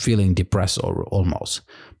feeling depressed or almost.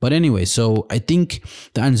 But anyway, so I think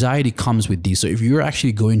the anxiety comes with these. So if you're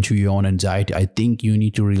actually going through your own anxiety, I think you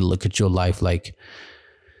need to really look at your life like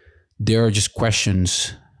there are just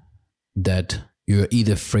questions that you're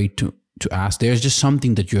either afraid to ask. There's just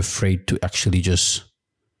something that you're afraid to actually just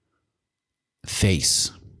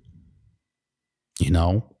face, you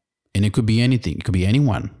know, and it could be anything. It could be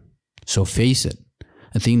anyone. So face it.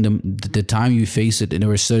 I think the time you face it, and there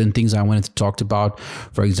were certain things I wanted to talk about,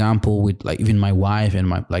 for example, with like even my wife and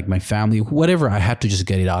my family, whatever, I had to just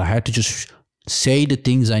get it out. I had to just say the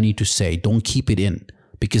things I need to say. Don't keep it in,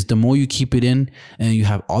 because the more you keep it in and you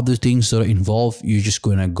have other things that are involved, you're just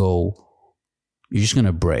going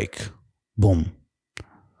to break. Boom.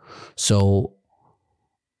 So,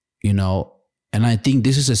 you know, and I think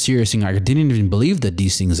this is a serious thing. I didn't even believe that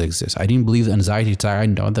these things exist. I didn't believe the anxiety attack. I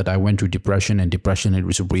know that I went through depression, and depression, it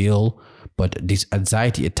was real. But this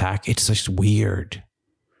anxiety attack, it's just weird.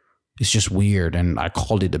 It's just weird. And I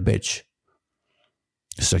called it a bitch.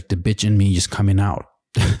 It's like the bitch in me just coming out.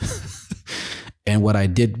 And what I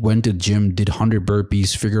did, went to the gym, did 100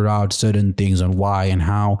 burpees, figured out certain things on why and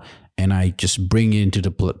how. And I just bring it into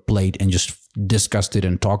the plate and just discuss it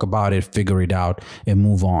and talk about it, figure it out and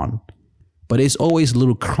move on. But it's always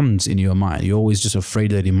little crumbs in your mind. You're always just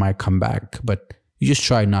afraid that it might come back, but you just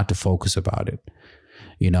try not to focus about it,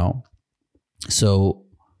 you know? So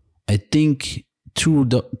I think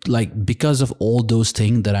because of all those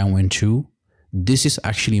things that I went through, this is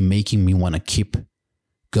actually making me want to keep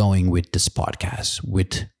going with this podcast,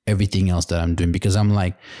 with everything else that I'm doing, because I'm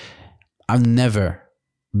like, I've never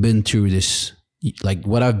been through this, like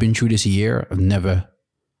what I've been through this year. I've never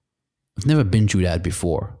been through that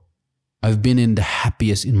before. I've been in the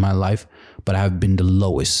happiest in my life, but I've been the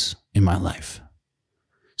lowest in my life.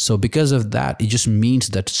 So because of that, it just means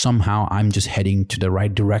that somehow I'm just heading to the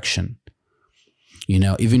right direction. You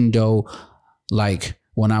know, even though like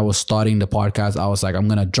when I was starting the podcast, I was like, I'm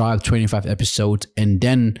going to drive 25 episodes and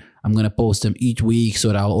then I'm going to post them each week so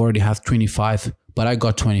that I'll already have 25. But I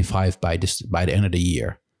got 25 by the end of the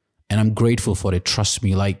year. And I'm grateful for it. Trust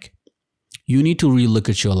me, like you need to really look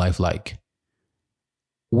at your life like,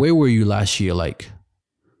 where were you last year, like,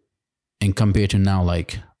 and compared to now,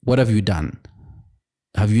 like, what have you done?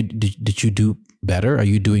 Did you do better? Are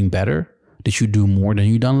you doing better? Did you do more than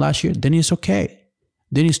you done last year? Then it's okay.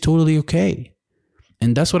 Then it's totally okay.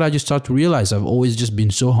 And that's what I just started to realize. I've always just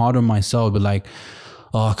been so hard on myself, but like,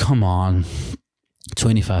 oh, come on,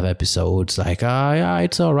 25 episodes, like, yeah,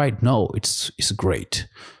 it's all right. No, it's great.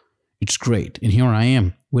 It's great. And here I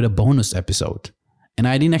am with a bonus episode. And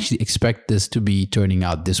I didn't actually expect this to be turning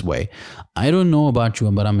out this way. I don't know about you,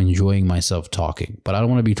 but I'm enjoying myself talking. But I don't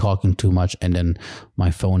want to be talking too much and then my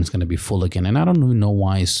phone is going to be full again. And I don't even know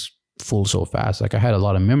why it's full so fast. Like I had a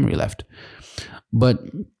lot of memory left. But,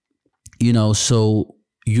 you know, so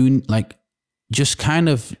you like just kind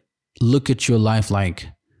of look at your life like,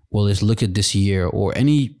 well, let's look at this year or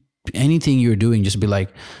anything you're doing. Just be like,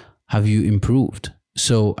 have you improved?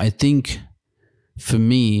 So I think for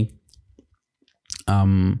me,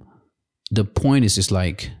 the point is just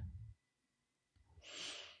like,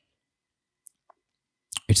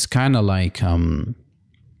 it's kind of like I'm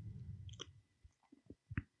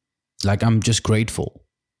just grateful,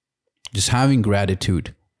 just having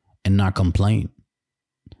gratitude and not complain.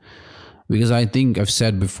 Because I think I've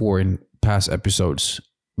said before in past episodes,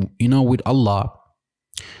 you know, with Allah,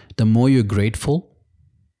 the more you're grateful,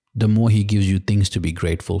 the more He gives you things to be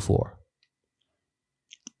grateful for.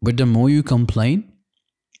 But the more you complain,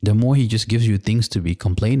 the more He just gives you things to be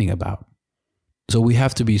complaining about. So we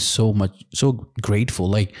have to be so grateful.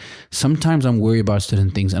 Like sometimes I'm worried about certain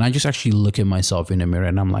things and I just actually look at myself in the mirror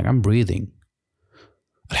and I'm like, I'm breathing.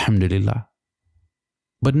 Alhamdulillah.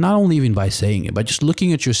 But not only even by saying it, but just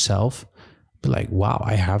looking at yourself, be like, wow,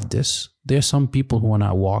 I have this. There's some people who are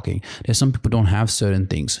not walking. There's some people who don't have certain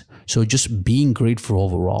things. So just being grateful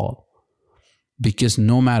overall, because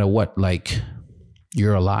no matter what, like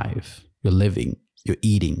you're alive, you're living, you're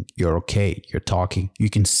eating, you're okay, you're talking, you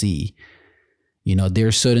can see. You know, there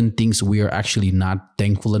are certain things we are actually not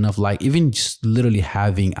thankful enough, like even just literally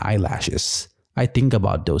having eyelashes. I think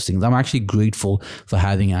about those things. I'm actually grateful for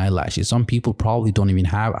having eyelashes. Some people probably don't even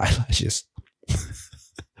have eyelashes.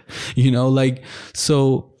 You know, like,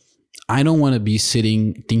 so I don't want to be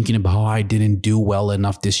sitting thinking about how I didn't do well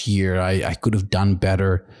enough this year. I could have done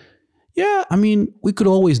better. Yeah, I mean, we could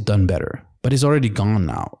always done better, but it's already gone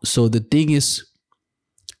now. So the thing is,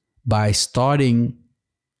 by starting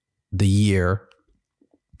the year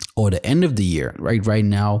or the end of the year, right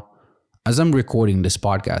now, as I'm recording this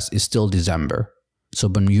podcast, it's still December. So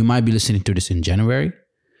but you might be listening to this in January,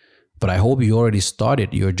 But I hope you already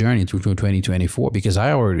started your journey through 2024, because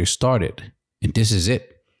I already started and this is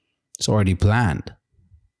it. It's already planned.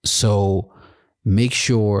 So make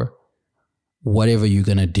sure whatever you're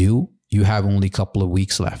going to do, you have only a couple of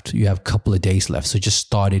weeks left. You have a couple of days left. So just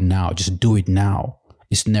start it now. Just do it now.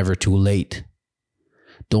 It's never too late.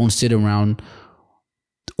 Don't sit around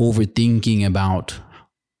overthinking about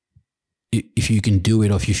if you can do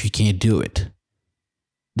it or if you can't do it.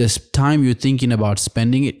 This time you're thinking about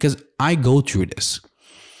spending it, because I go through this.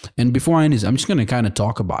 And before I end this, I'm just going to kind of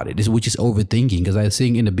talk about it, which is overthinking. Because I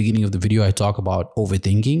think in the beginning of the video, I talk about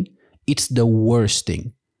overthinking. It's the worst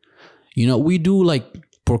thing. You know, we do like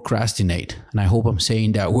procrastinate, and I hope I'm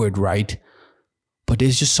saying that word right. But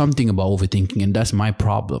there's just something about overthinking, and that's my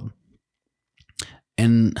problem.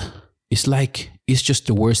 And it's like, it's just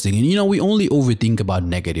the worst thing. And you know, we only overthink about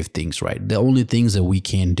negative things, right? The only things that we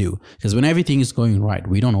can do. Because when everything is going right,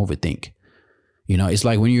 we don't overthink. You know, it's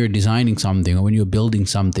like when you're designing something, or when you're building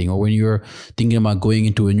something, or when you're thinking about going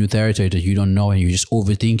into a new territory that you don't know, and you're just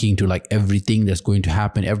overthinking to like everything that's going to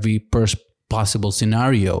happen, every possible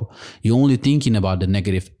scenario. You're only thinking about the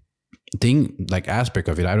negative thing, like aspect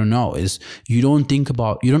of it. I don't know, is you don't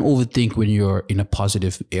overthink when you're in a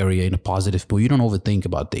positive area, in a positive mood. You don't overthink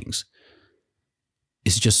about things.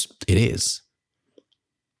 It's just, it is,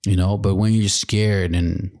 you know. But when you're scared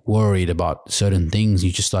and worried about certain things,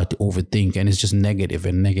 you just start to overthink, and it's just negative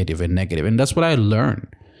and negative and negative. And that's what I learned.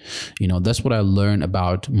 You know, that's what I learned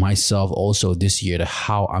about myself also this year,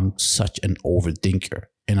 how I'm such an overthinker.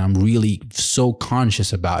 And I'm really so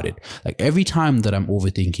conscious about it. Like every time that I'm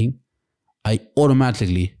overthinking, I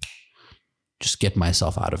automatically just get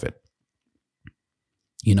myself out of it.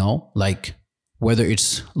 You know, like whether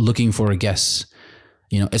it's looking for a guest,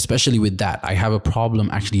 you know, especially with that, I have a problem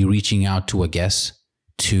actually reaching out to a guest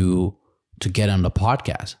to get on the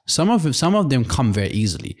podcast. Some of them come very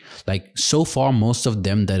easily. Like so far, most of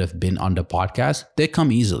them that have been on the podcast, they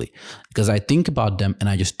come easily because I think about them and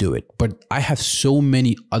I just do it. But I have so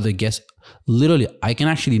many other guests. Literally, I can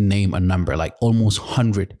actually name a number, like almost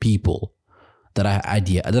 100 people that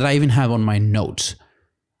I even have on my notes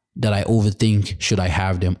that I overthink. Should I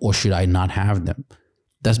have them or should I not have them?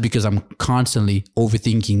 That's because I'm constantly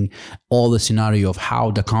overthinking all the scenario of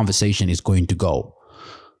how the conversation is going to go,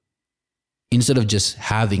 instead of just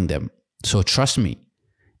having them. So trust me,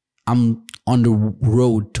 I'm on the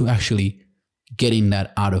road to actually getting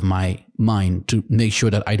that out of my mind, to make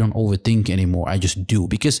sure that I don't overthink anymore. I just do,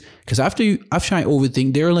 because after I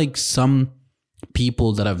overthink, there are like some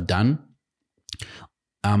people that I've done,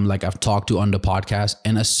 like I've talked to on the podcast,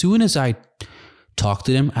 and as soon as I talk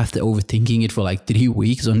to them after overthinking it for like 3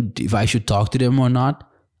 weeks on if I should talk to them or not,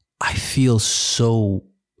 I feel so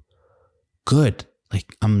good.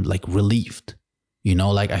 Like I'm like relieved, you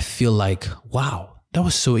know, like I feel like, wow, that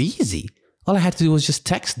was so easy. All I had to do was just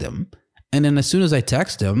text them. And then as soon as I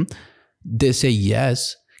text them, they say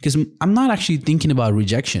yes. Because I'm not actually thinking about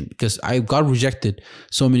rejection, because I got rejected.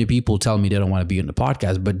 So many people tell me they don't want to be on the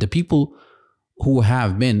podcast, but the people who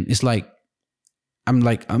have been, it's like,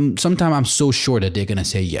 sometimes I'm so sure that they're going to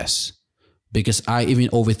say yes, because I even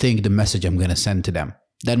overthink the message I'm going to send to them.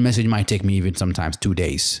 That message might take me even sometimes 2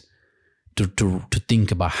 days to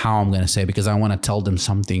think about how I'm going to say it, because I want to tell them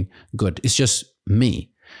something good. It's just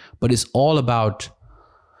me, but it's all about,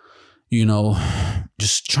 you know,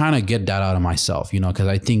 just trying to get that out of myself, you know, because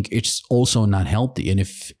I think it's also not healthy. And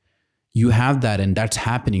if you have that and that's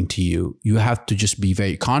happening to you, you have to just be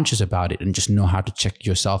very conscious about it and just know how to check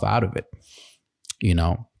yourself out of it. You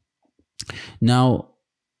know, now,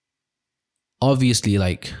 obviously,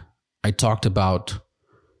 like I talked about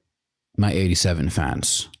my 87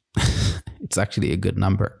 fans. It's actually a good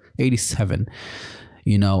number, 87.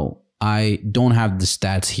 You know, I don't have the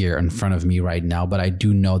stats here in front of me right now, but I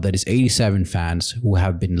do know that it's 87 fans who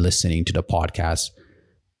have been listening to the podcast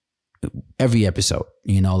every episode.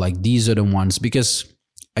 You know, like these are the ones, because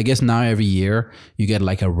I guess now every year you get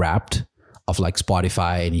like a Wrapped of like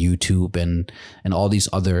Spotify and YouTube and all these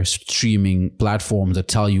other streaming platforms that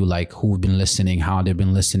tell you like who've been listening, how they've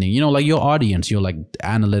been listening, you know, like your audience, your like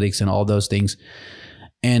analytics and all those things.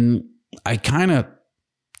 And I kind of,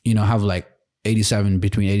 you know, have like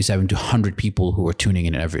between 87 to 100 people who are tuning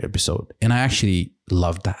in every episode. And I actually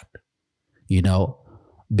love that, you know,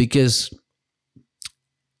 because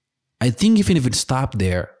I think even if it stopped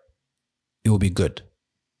there, it will be good.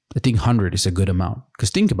 I think 100 is a good amount, because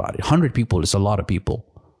think about it. 100 people is a lot of people.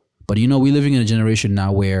 But, you know, we're living in a generation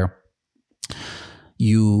now where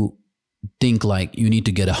you think like you need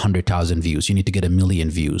to get 100,000 views. You need to get 1 million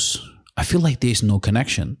views. I feel like there's no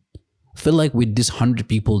connection. I feel like with this 100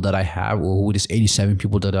 people that I have, or with this 87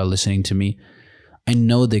 people that are listening to me, I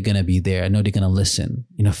know they're going to be there. I know they're going to listen.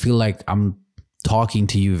 Feel like I'm talking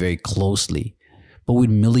to you very closely. But with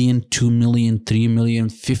 1 million, 2 million, 3 million,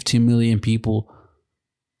 50 million people,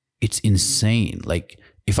 it's insane. Like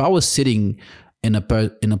if I was sitting in a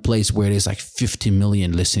place where there's like 50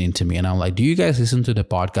 million listening to me, and I'm like, do you guys listen to the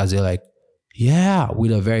podcast? They're like, yeah,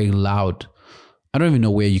 with a very loud. I don't even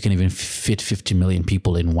know where you can even fit 50 million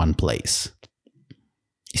people in one place.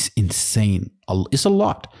 It's insane. It's a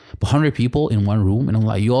lot. 100 people in one room, and I'm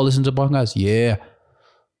like, you all listen to podcasts? Yeah.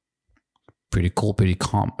 Pretty cool, pretty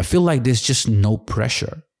calm. I feel like there's just no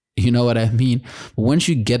pressure. You know what I mean? But once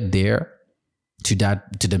you get there to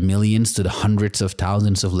the millions, to the hundreds of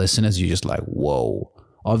thousands of listeners, you're just like, whoa.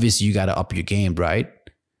 Obviously, you got to up your game, right?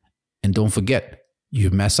 And don't forget, you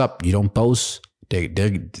mess up, you don't post, they're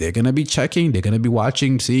going to be checking, they're going to be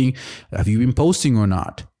watching, seeing, have you been posting or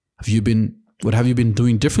not? What have you been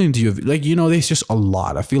doing differently to your, there's just a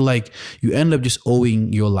lot. I feel like you end up just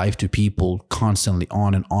owing your life to people constantly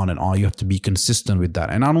on and on and on. You have to be consistent with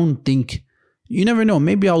that. And I don't think, you never know,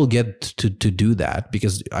 maybe I'll get to do that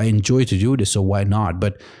because I enjoy to do this. So why not?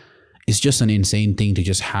 But it's just an insane thing to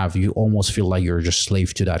just have. You almost feel like you're just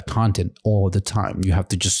slave to that content all the time. You have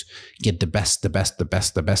to just get the best, the best, the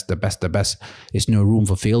best, the best, the best, the best. There's no room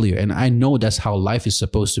for failure. And I know that's how life is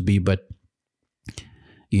supposed to be, but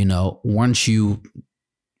once you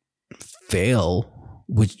fail,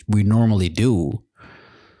 which we normally do,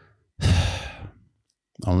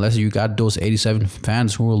 unless you got those 87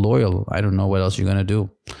 fans who are loyal, I don't know what else you're gonna do.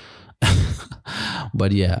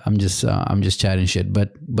 But yeah, I'm just chatting shit.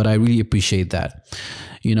 But I really appreciate that,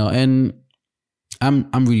 and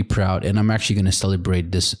I'm really proud, and I'm actually gonna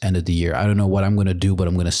celebrate this end of the year. I don't know what I'm gonna do, but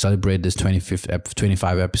I'm gonna celebrate this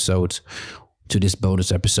 25 episodes. To this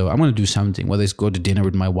bonus episode, I'm gonna do something, whether it's go to dinner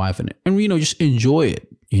with my wife and just enjoy it.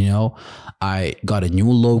 I got a new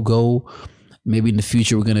logo. Maybe in the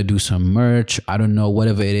future we're gonna do some merch. I don't know,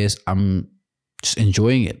 whatever it is. I'm just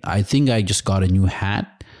enjoying it. I think I just got a new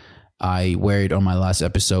hat. I wear it on my last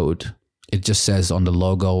episode. It just says on the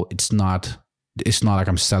logo. It's not like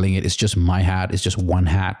I'm selling it. It's just my hat. It's just one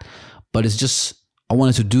hat. But it's just, I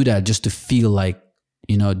wanted to do that just to feel like,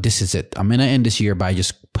 this is it. I'm going to end this year by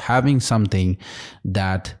just having something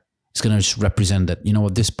that is going to just represent that,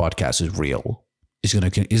 this podcast is real. It's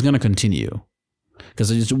going to continue. Because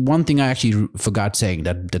there's one thing I actually forgot saying,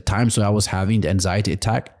 that the times when I was having the anxiety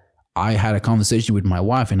attack, I had a conversation with my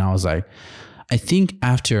wife and I was like, I think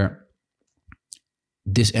after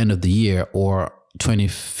this end of the year or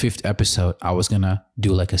 25th episode, I was going to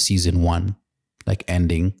do like a season 1, like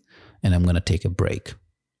ending, and I'm going to take a break.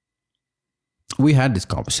 We had this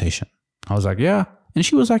conversation. I was like, yeah. And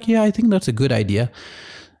she was like, yeah, I think that's a good idea.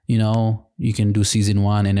 You can do season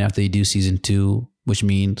 1, and after you do season 2, which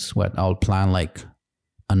means what? I'll plan like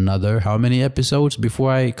another how many episodes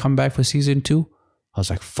before I come back for season 2? I was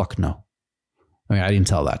like, fuck no. I mean, I didn't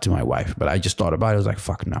tell that to my wife, but I just thought about it. I was like,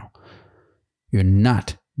 fuck no. You're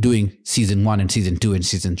not doing season 1 and season 2 and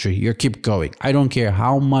season 3. You keep going. I don't care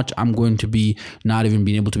how much I'm going to be not even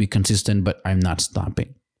being able to be consistent, but I'm not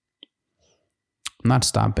stopping. I'm not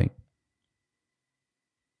stopping.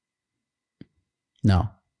 No.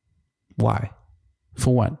 Why?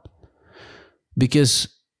 For what? Because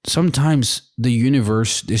sometimes the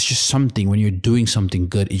universe, there's just something when you're doing something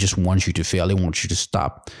good, it just wants you to fail. It wants you to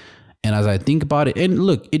stop. And as I think about it, and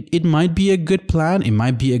look, it might be a good plan. It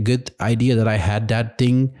might be a good idea that I had that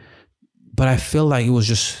thing, but I feel like it was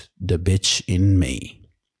just the bitch in me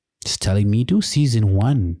just telling me, do season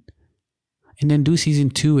 1. And then do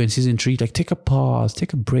season 2 and season 3. Like, take a pause,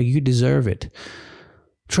 take a break. You deserve it.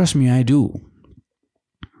 Trust me, I do.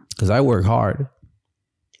 Because I work hard.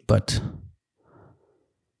 But,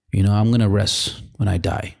 I'm going to rest when I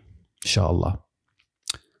die. Inshallah.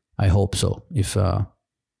 I hope so. If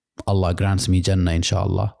Allah grants me Jannah,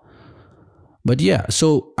 inshallah. But yeah,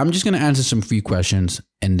 so I'm just going to answer some free questions.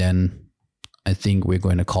 And then I think we're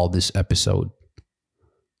going to call this episode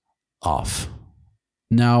off.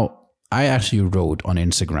 Now, I actually wrote on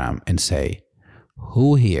Instagram and say,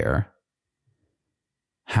 who here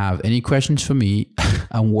have any questions for me?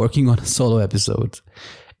 I'm working on a solo episode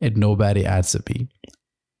and nobody answered me.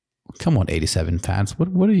 Come on, 87 fans.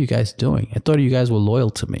 What are you guys doing? I thought you guys were loyal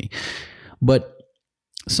to me. But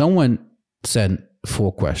someone sent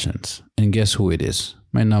 4 questions. And guess who it is?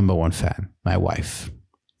 My number 1 fan, my wife.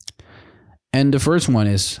 And the first one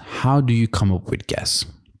is, how do you come up with guests?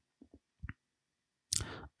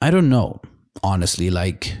 I don't know, honestly.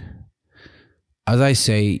 Like, as I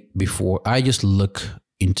say before, I just look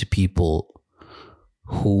into people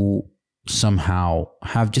who somehow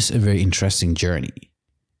have just a very interesting journey,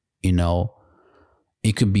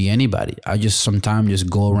 It could be anybody. I just sometimes just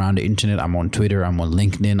go around the internet. I'm on Twitter, I'm on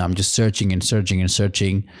LinkedIn. I'm just searching and searching and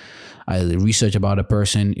searching. I research about a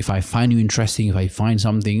person. If I find you interesting, if I find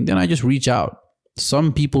something, then I just reach out.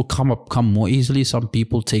 Some people come more easily. Some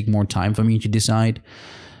people take more time for me to decide.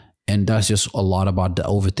 And that's just a lot about the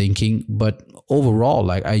overthinking. But overall,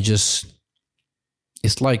 like it's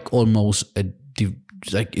like almost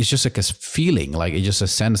it's just like a feeling, like it's just a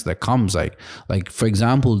sense that comes, like for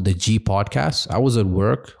example, the G podcast. I was at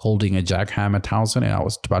work holding a jackhammer 1000 and I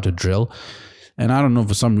was about to drill, and I don't know,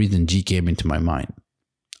 for some reason G came into my mind.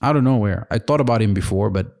 I don't know where. I thought about him before,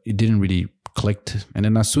 but it didn't really click. And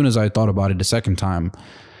then as soon as I thought about it the second time,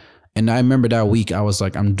 and I remember that week, I was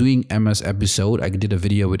like, I'm doing Emma's episode. I did a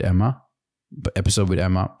video with Emma,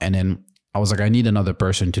 and then I was like, I need another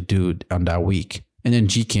person to do it on that week. And then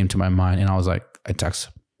G came to my mind, and I was like, I text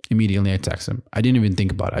him. Immediately I text him. I didn't even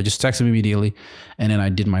think about it. I just texted him immediately, and then I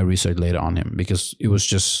did my research later on him, because it was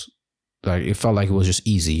just like, it felt like it was just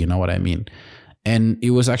easy, you know what I mean? And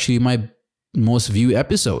it was actually my most viewed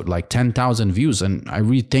episode, like 10,000 views, and I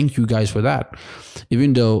really thank you guys for that.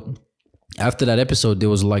 Even though after that episode there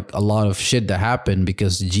was like a lot of shit that happened,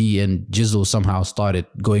 because G and Jizzle somehow started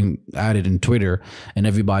going at it in Twitter, and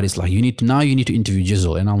everybody's like, you need to interview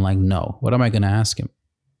Jizzle. And I'm like, no. What am I gonna ask him?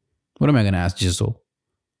 What am I gonna ask Jizzle?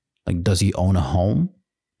 Like, does he own a home?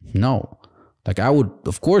 No. Like,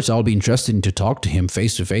 of course I'll be interested in to talk to him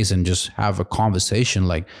face to face and just have a conversation,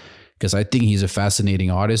 like, because I think he's a fascinating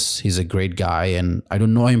artist. He's a great guy, and I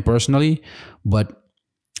don't know him personally, but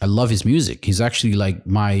I love his music. He's actually like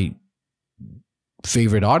my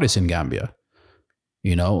favorite artist in Gambia.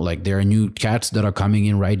 You know, like, there are new cats that are coming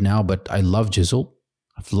in right now, but I love Jizzle.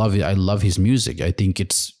 I love his music. I think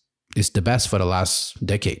it's the best for the last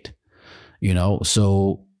decade, you know,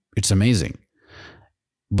 so it's amazing.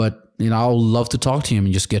 But, you know, I'll love to talk to him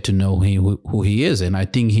and just get to know who he is. And I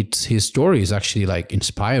think his story is actually like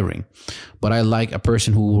inspiring. But I like a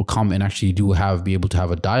person who will come and actually be able to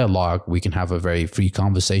have a dialogue. We can have a very free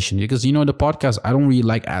conversation, because, you know, the podcast, I don't really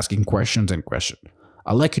like asking questions.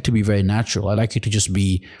 I like it to be very natural. I like it to just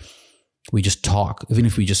be, we just talk, even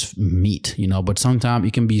if we just meet, you know, but sometimes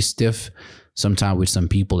it can be stiff, sometimes with some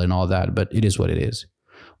people and all that, but it is what it is.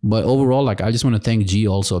 But overall, like, I just want to thank G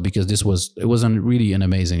also, because it was really an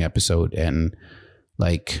amazing episode, and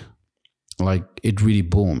like it really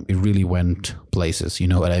boomed. It really went places, you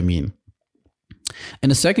know what I mean? And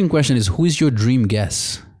the second question is, who is your dream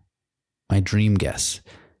guest? My dream guest.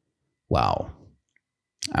 Wow.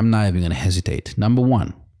 I'm not even going to hesitate. Number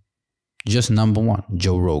one,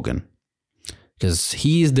 Joe Rogan. Because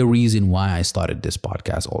he is the reason why I started this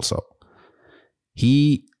podcast also.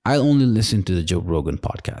 I only listen to the Joe Rogan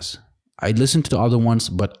podcast. I listen to the other ones,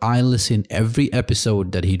 but I listen every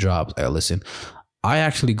episode that he drops. I listen. I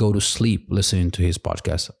actually go to sleep listening to his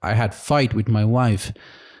podcast. I had fight with my wife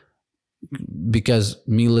because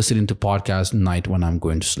me listening to podcast night when I'm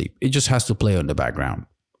going to sleep. It just has to play on the background.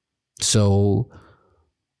 So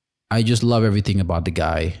I just love everything about the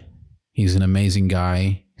guy. He's an amazing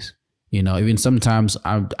guy. You know, even sometimes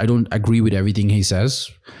I don't agree with everything he says,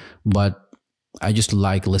 but I just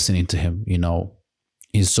like listening to him. You know,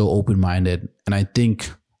 he's so open-minded, and I think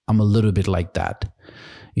I'm a little bit like that,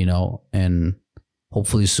 you know, and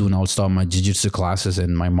hopefully soon I'll start my jiu-jitsu classes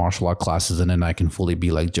and my martial art classes, and then I can fully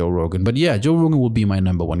be like Joe Rogan. But yeah, Joe Rogan will be my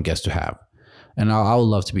number one guest to have, and I would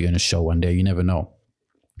love to be on a show one day. You never know.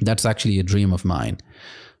 That's actually a dream of mine,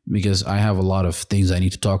 because I have a lot of things I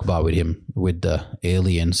need to talk about with him, with the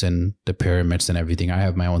aliens and the pyramids and everything. I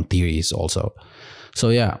have my own theories also.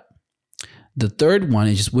 So yeah. The third one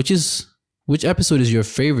is just, which episode is your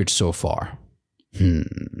favorite so far?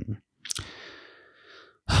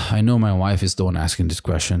 I know my wife is the one asking this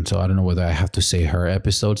question, so I don't know whether I have to say her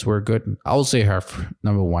episodes were good. I'll say her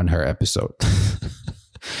number one, her episode.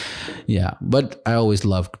 Yeah, but I always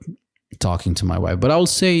love talking to my wife. But I'll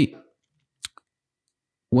say,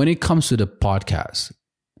 when it comes to the podcast,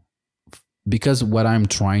 because what I'm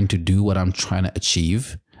trying to do, what I'm trying to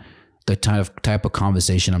achieve, the type of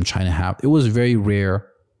conversation I'm trying to have, it was very rare.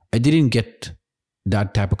 I didn't get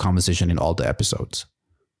that type of conversation in all the episodes.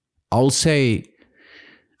 I'll say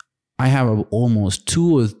I have almost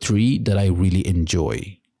 2 or 3 that I really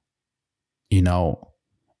enjoy, you know.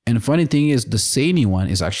 And the funny thing is, the Saini one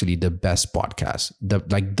is actually the best podcast,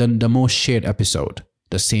 the most shared episode,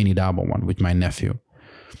 the Saini Daba one with my nephew.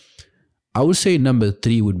 I would say number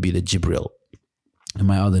 3 would be the Jibril and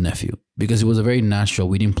my other nephew, because it was a very natural.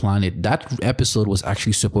 We didn't plan it. That episode was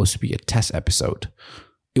actually supposed to be a test episode.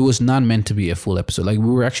 it was not meant to be a full episode. Like we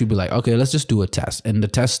were actually be like, okay, let's just do a test. And the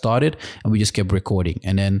test started and we just kept recording.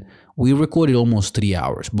 And then we recorded almost 3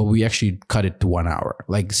 hours, but we actually cut it to 1 hour.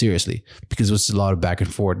 Like seriously, because it was a lot of back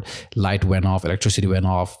and forth. Light went off, electricity went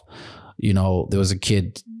off. You know, there was a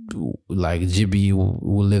kid like Jibby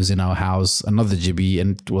who lives in our house, another Jibby,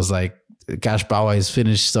 and it was like cash power is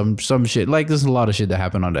finished some shit. Like there's a lot of shit that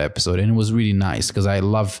happened on the episode. And it was really nice because I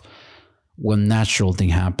love when natural thing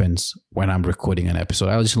happens when I'm recording an episode.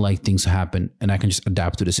 I just like things to happen and I can just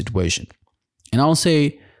adapt to the situation. And I'll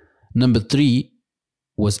say number 3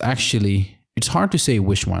 was actually, it's hard to say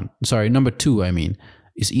which one. Sorry, number 2, I mean,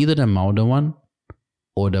 is either the Mauda one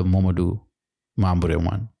or the Momodou Mambure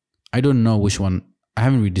one. I don't know which one. I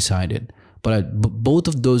haven't really decided. But both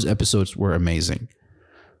of those episodes were amazing.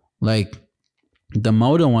 Like the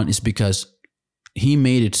Mauda one is because he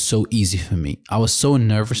made it so easy for me. I was so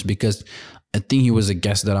nervous because I think he was a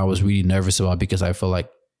guest that I was really nervous about because I feel like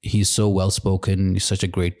he's so well-spoken. He's such a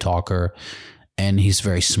great talker and he's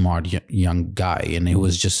very smart young guy. And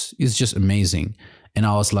he's just amazing. And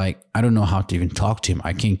I was like, I don't know how to even talk to him.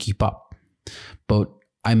 I can't keep up. But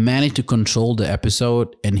I managed to control the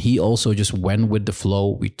episode and he also just went with the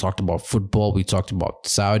flow. We talked about football. We talked about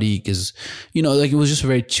Saudi because, you know, like it was just a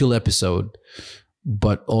very chill episode,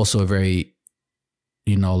 but also a very,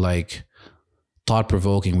 you know, like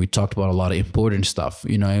thought-provoking. We talked about a lot of important stuff.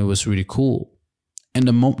 You know, it was really cool. And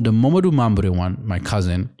the Momodou Mambure one, my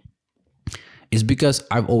cousin, is because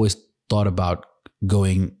I've always thought about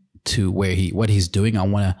going to what he's doing. I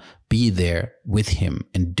want to be there with him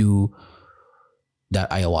and do that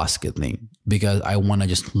ayahuasca thing because I want to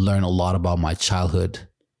just learn a lot about my childhood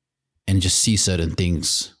and just see certain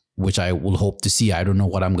things, which I will hope to see. I don't know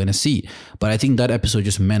what I'm going to see, but I think that episode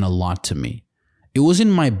just meant a lot to me. It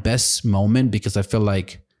wasn't my best moment because I feel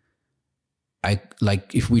like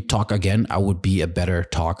if we talk again, I would be a better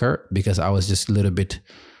talker because I was just a little bit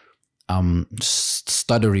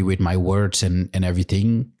stuttery with my words and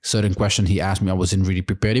everything. Certain questions he asked me, I wasn't really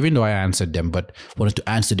prepared, even though I answered them, but wanted to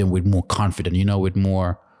answer them with more confidence, you know, with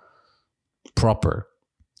more proper.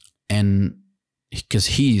 And because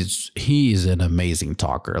he is an amazing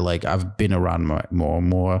talker. Like I've been around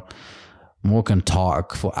more can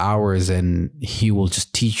talk for hours and he will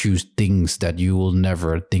just teach you things that you will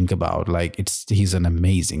never think about. Like he's an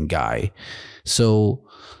amazing guy. So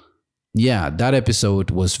yeah, that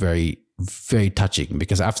episode was very, very touching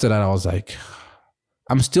because after that I was like,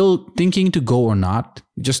 I'm still thinking to go or not.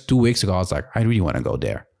 Just 2 weeks ago, I was like, I really want to go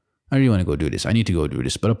there. I really want to go do this. I need to go do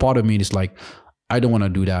this. But a part of me is like, I don't want to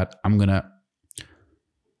do that. I'm going to,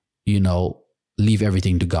 you know, leave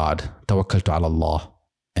everything to God. Tawakkal to Allah.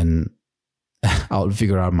 And I'll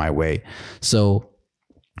figure out my way. So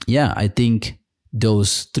yeah, I think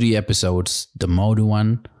those 3 episodes, the Maudu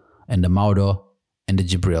one and the Maudo and the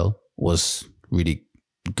Jibril, was really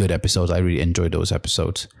good episodes. I really enjoyed those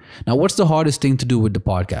episodes. Now, what's the hardest thing to do with the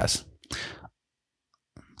podcast?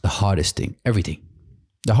 The hardest thing, everything.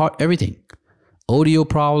 Everything. Audio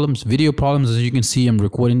problems, video problems. As you can see, I'm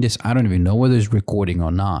recording this. I don't even know whether it's recording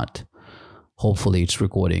or not. Hopefully it's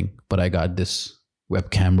recording, but I got this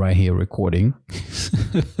webcam right here recording.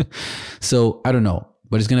 So I don't know,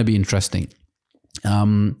 but it's going to be interesting.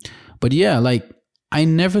 But yeah, like I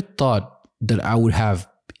never thought that I would have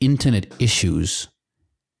internet issues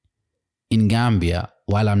in Gambia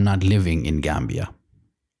while I'm not living in Gambia.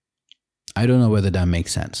 I don't know whether that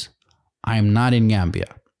makes sense. I am not in Gambia,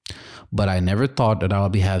 but I never thought that I'll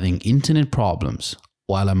be having internet problems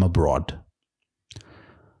while I'm abroad.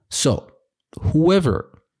 So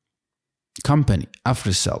whoever company,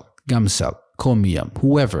 AfriCell, Gamcell, Comium,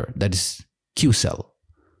 whoever that is QCell,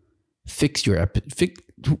 fix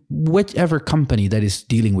whichever company that is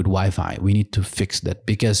dealing with Wi-Fi, we need to fix that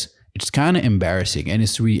because it's kind of embarrassing and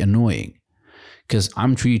it's really annoying because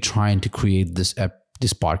I'm really trying to create this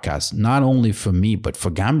podcast, not only for me, but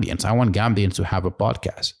for Gambians. I want Gambians to have a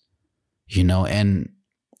podcast, you know, and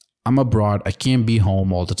I'm abroad. I can't be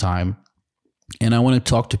home all the time. And I want to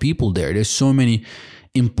talk to people there. There's so many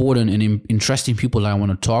important and interesting people I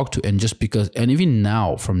want to talk to. And just because, and even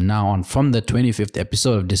now, from now on, from the 25th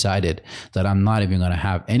episode, I've decided that I'm not even going to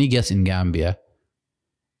have any guests in Gambia,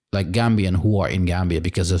 like Gambian who are in Gambia,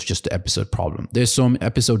 because of just the episode problem. There's some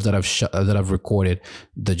episodes that I've recorded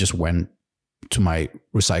that just went to my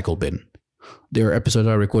recycle bin. There are episodes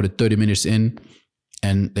I recorded 30 minutes in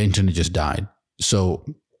and the internet just died. So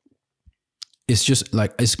it's just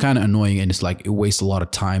like, it's kind of annoying and it's like, it wastes a lot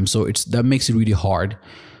of time. So that makes it really hard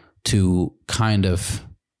to kind of,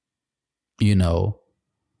 you know,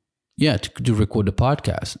 yeah, to record the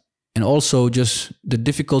podcast. And also just the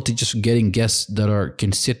difficulty just getting guests that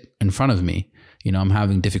can sit in front of me. I'm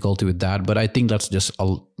having difficulty with that, but I think that's just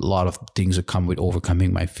a lot of things that come with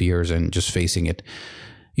overcoming my fears and just facing it.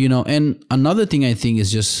 And another thing I think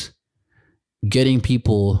is just I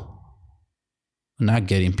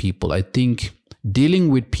think dealing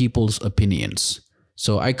with people's opinions.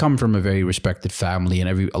 So I come from a very respected family,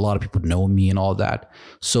 and a lot of people know me and all that.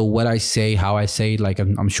 So what I say, how I say it, like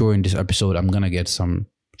I'm sure in this episode I'm gonna get some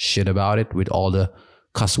shit about it with all the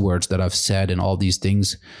cuss words that I've said and all these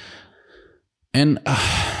things. And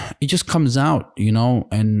it just comes out,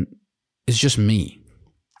 and it's just me,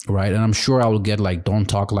 right? And I'm sure I will get like, don't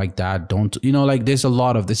talk like that. Don't, like there's a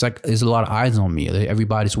lot of eyes on me.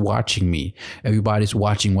 Everybody's watching me. Everybody's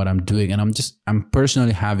watching what I'm doing. And I'm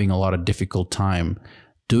personally having a lot of difficult time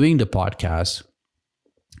doing the podcast.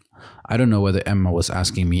 I don't know whether Emma was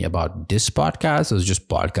asking me about this podcast or just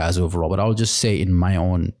podcast overall, but I'll just say in my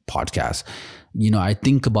own podcast, I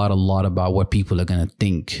think about a lot about what people are going to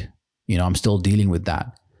think. I'm still dealing with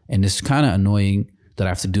that. And it's kind of annoying that I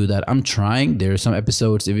have to do that. I'm trying. There are some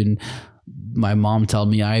episodes, even my mom told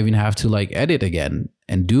me I even have to like edit again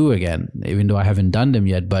and do again, even though I haven't done them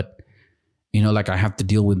yet. But, like I have to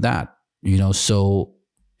deal with that, so,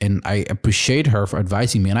 and I appreciate her for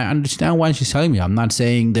advising me. And I understand why she's telling me. I'm not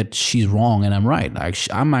saying that she's wrong and I'm right.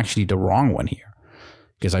 I'm actually the wrong one here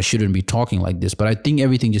because I shouldn't be talking like this. But I think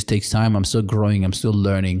everything just takes time. I'm still growing. I'm still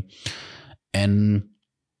learning. And,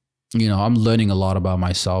 I'm learning a lot about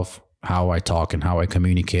myself, how I talk and how I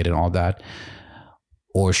communicate and all that.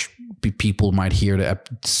 Or people might hear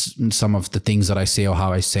some of the things that I say or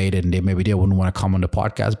how I say it, and maybe they wouldn't want to come on the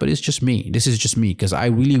podcast. But it's just me. This is just me, because I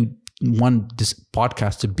really want this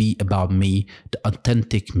podcast to be about me, the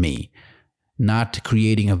authentic me, not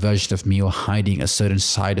creating a version of me or hiding a certain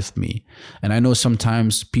side of me. And I know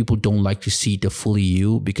sometimes people don't like to see the fully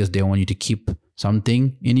you because they want you to keep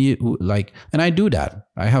something in you, and I do that.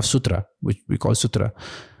 I have sutra, which we call sutra,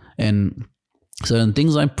 and certain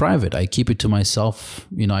things I'm private. I keep it to myself.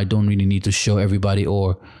 I don't really need to show everybody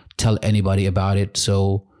or tell anybody about it.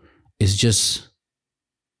 So it's just,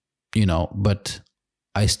 but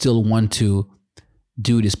I still want to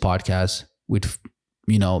do this podcast with,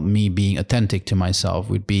 me being authentic to myself,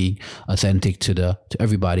 with being authentic to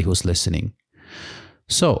everybody who's listening.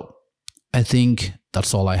 So I think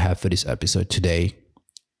that's all I have for this episode today.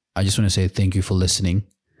 I just want to say thank you for listening.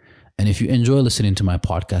 And if you enjoy listening to my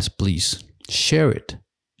podcast, please share it.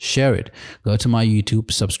 Go to my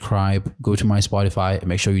YouTube, subscribe, go to my Spotify, and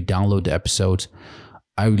make sure you download the episodes.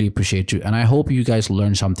 I really appreciate you. And I hope you guys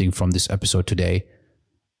learned something from this episode today.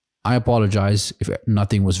 I apologize if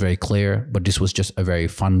nothing was very clear, but this was just a very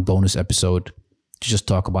fun bonus episode to just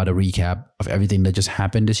talk about a recap of everything that just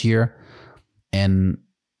happened this year. And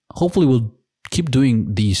hopefully we'll keep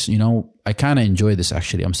doing these. I kind of enjoy this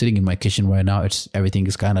actually. I'm sitting in my kitchen right now. Everything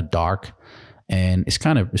is kind of dark and it's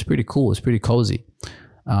pretty cool. It's pretty cozy.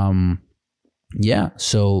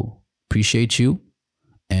 So appreciate you.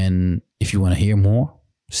 And if you want to hear more,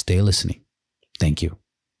 stay listening. Thank you.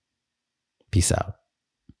 Peace out.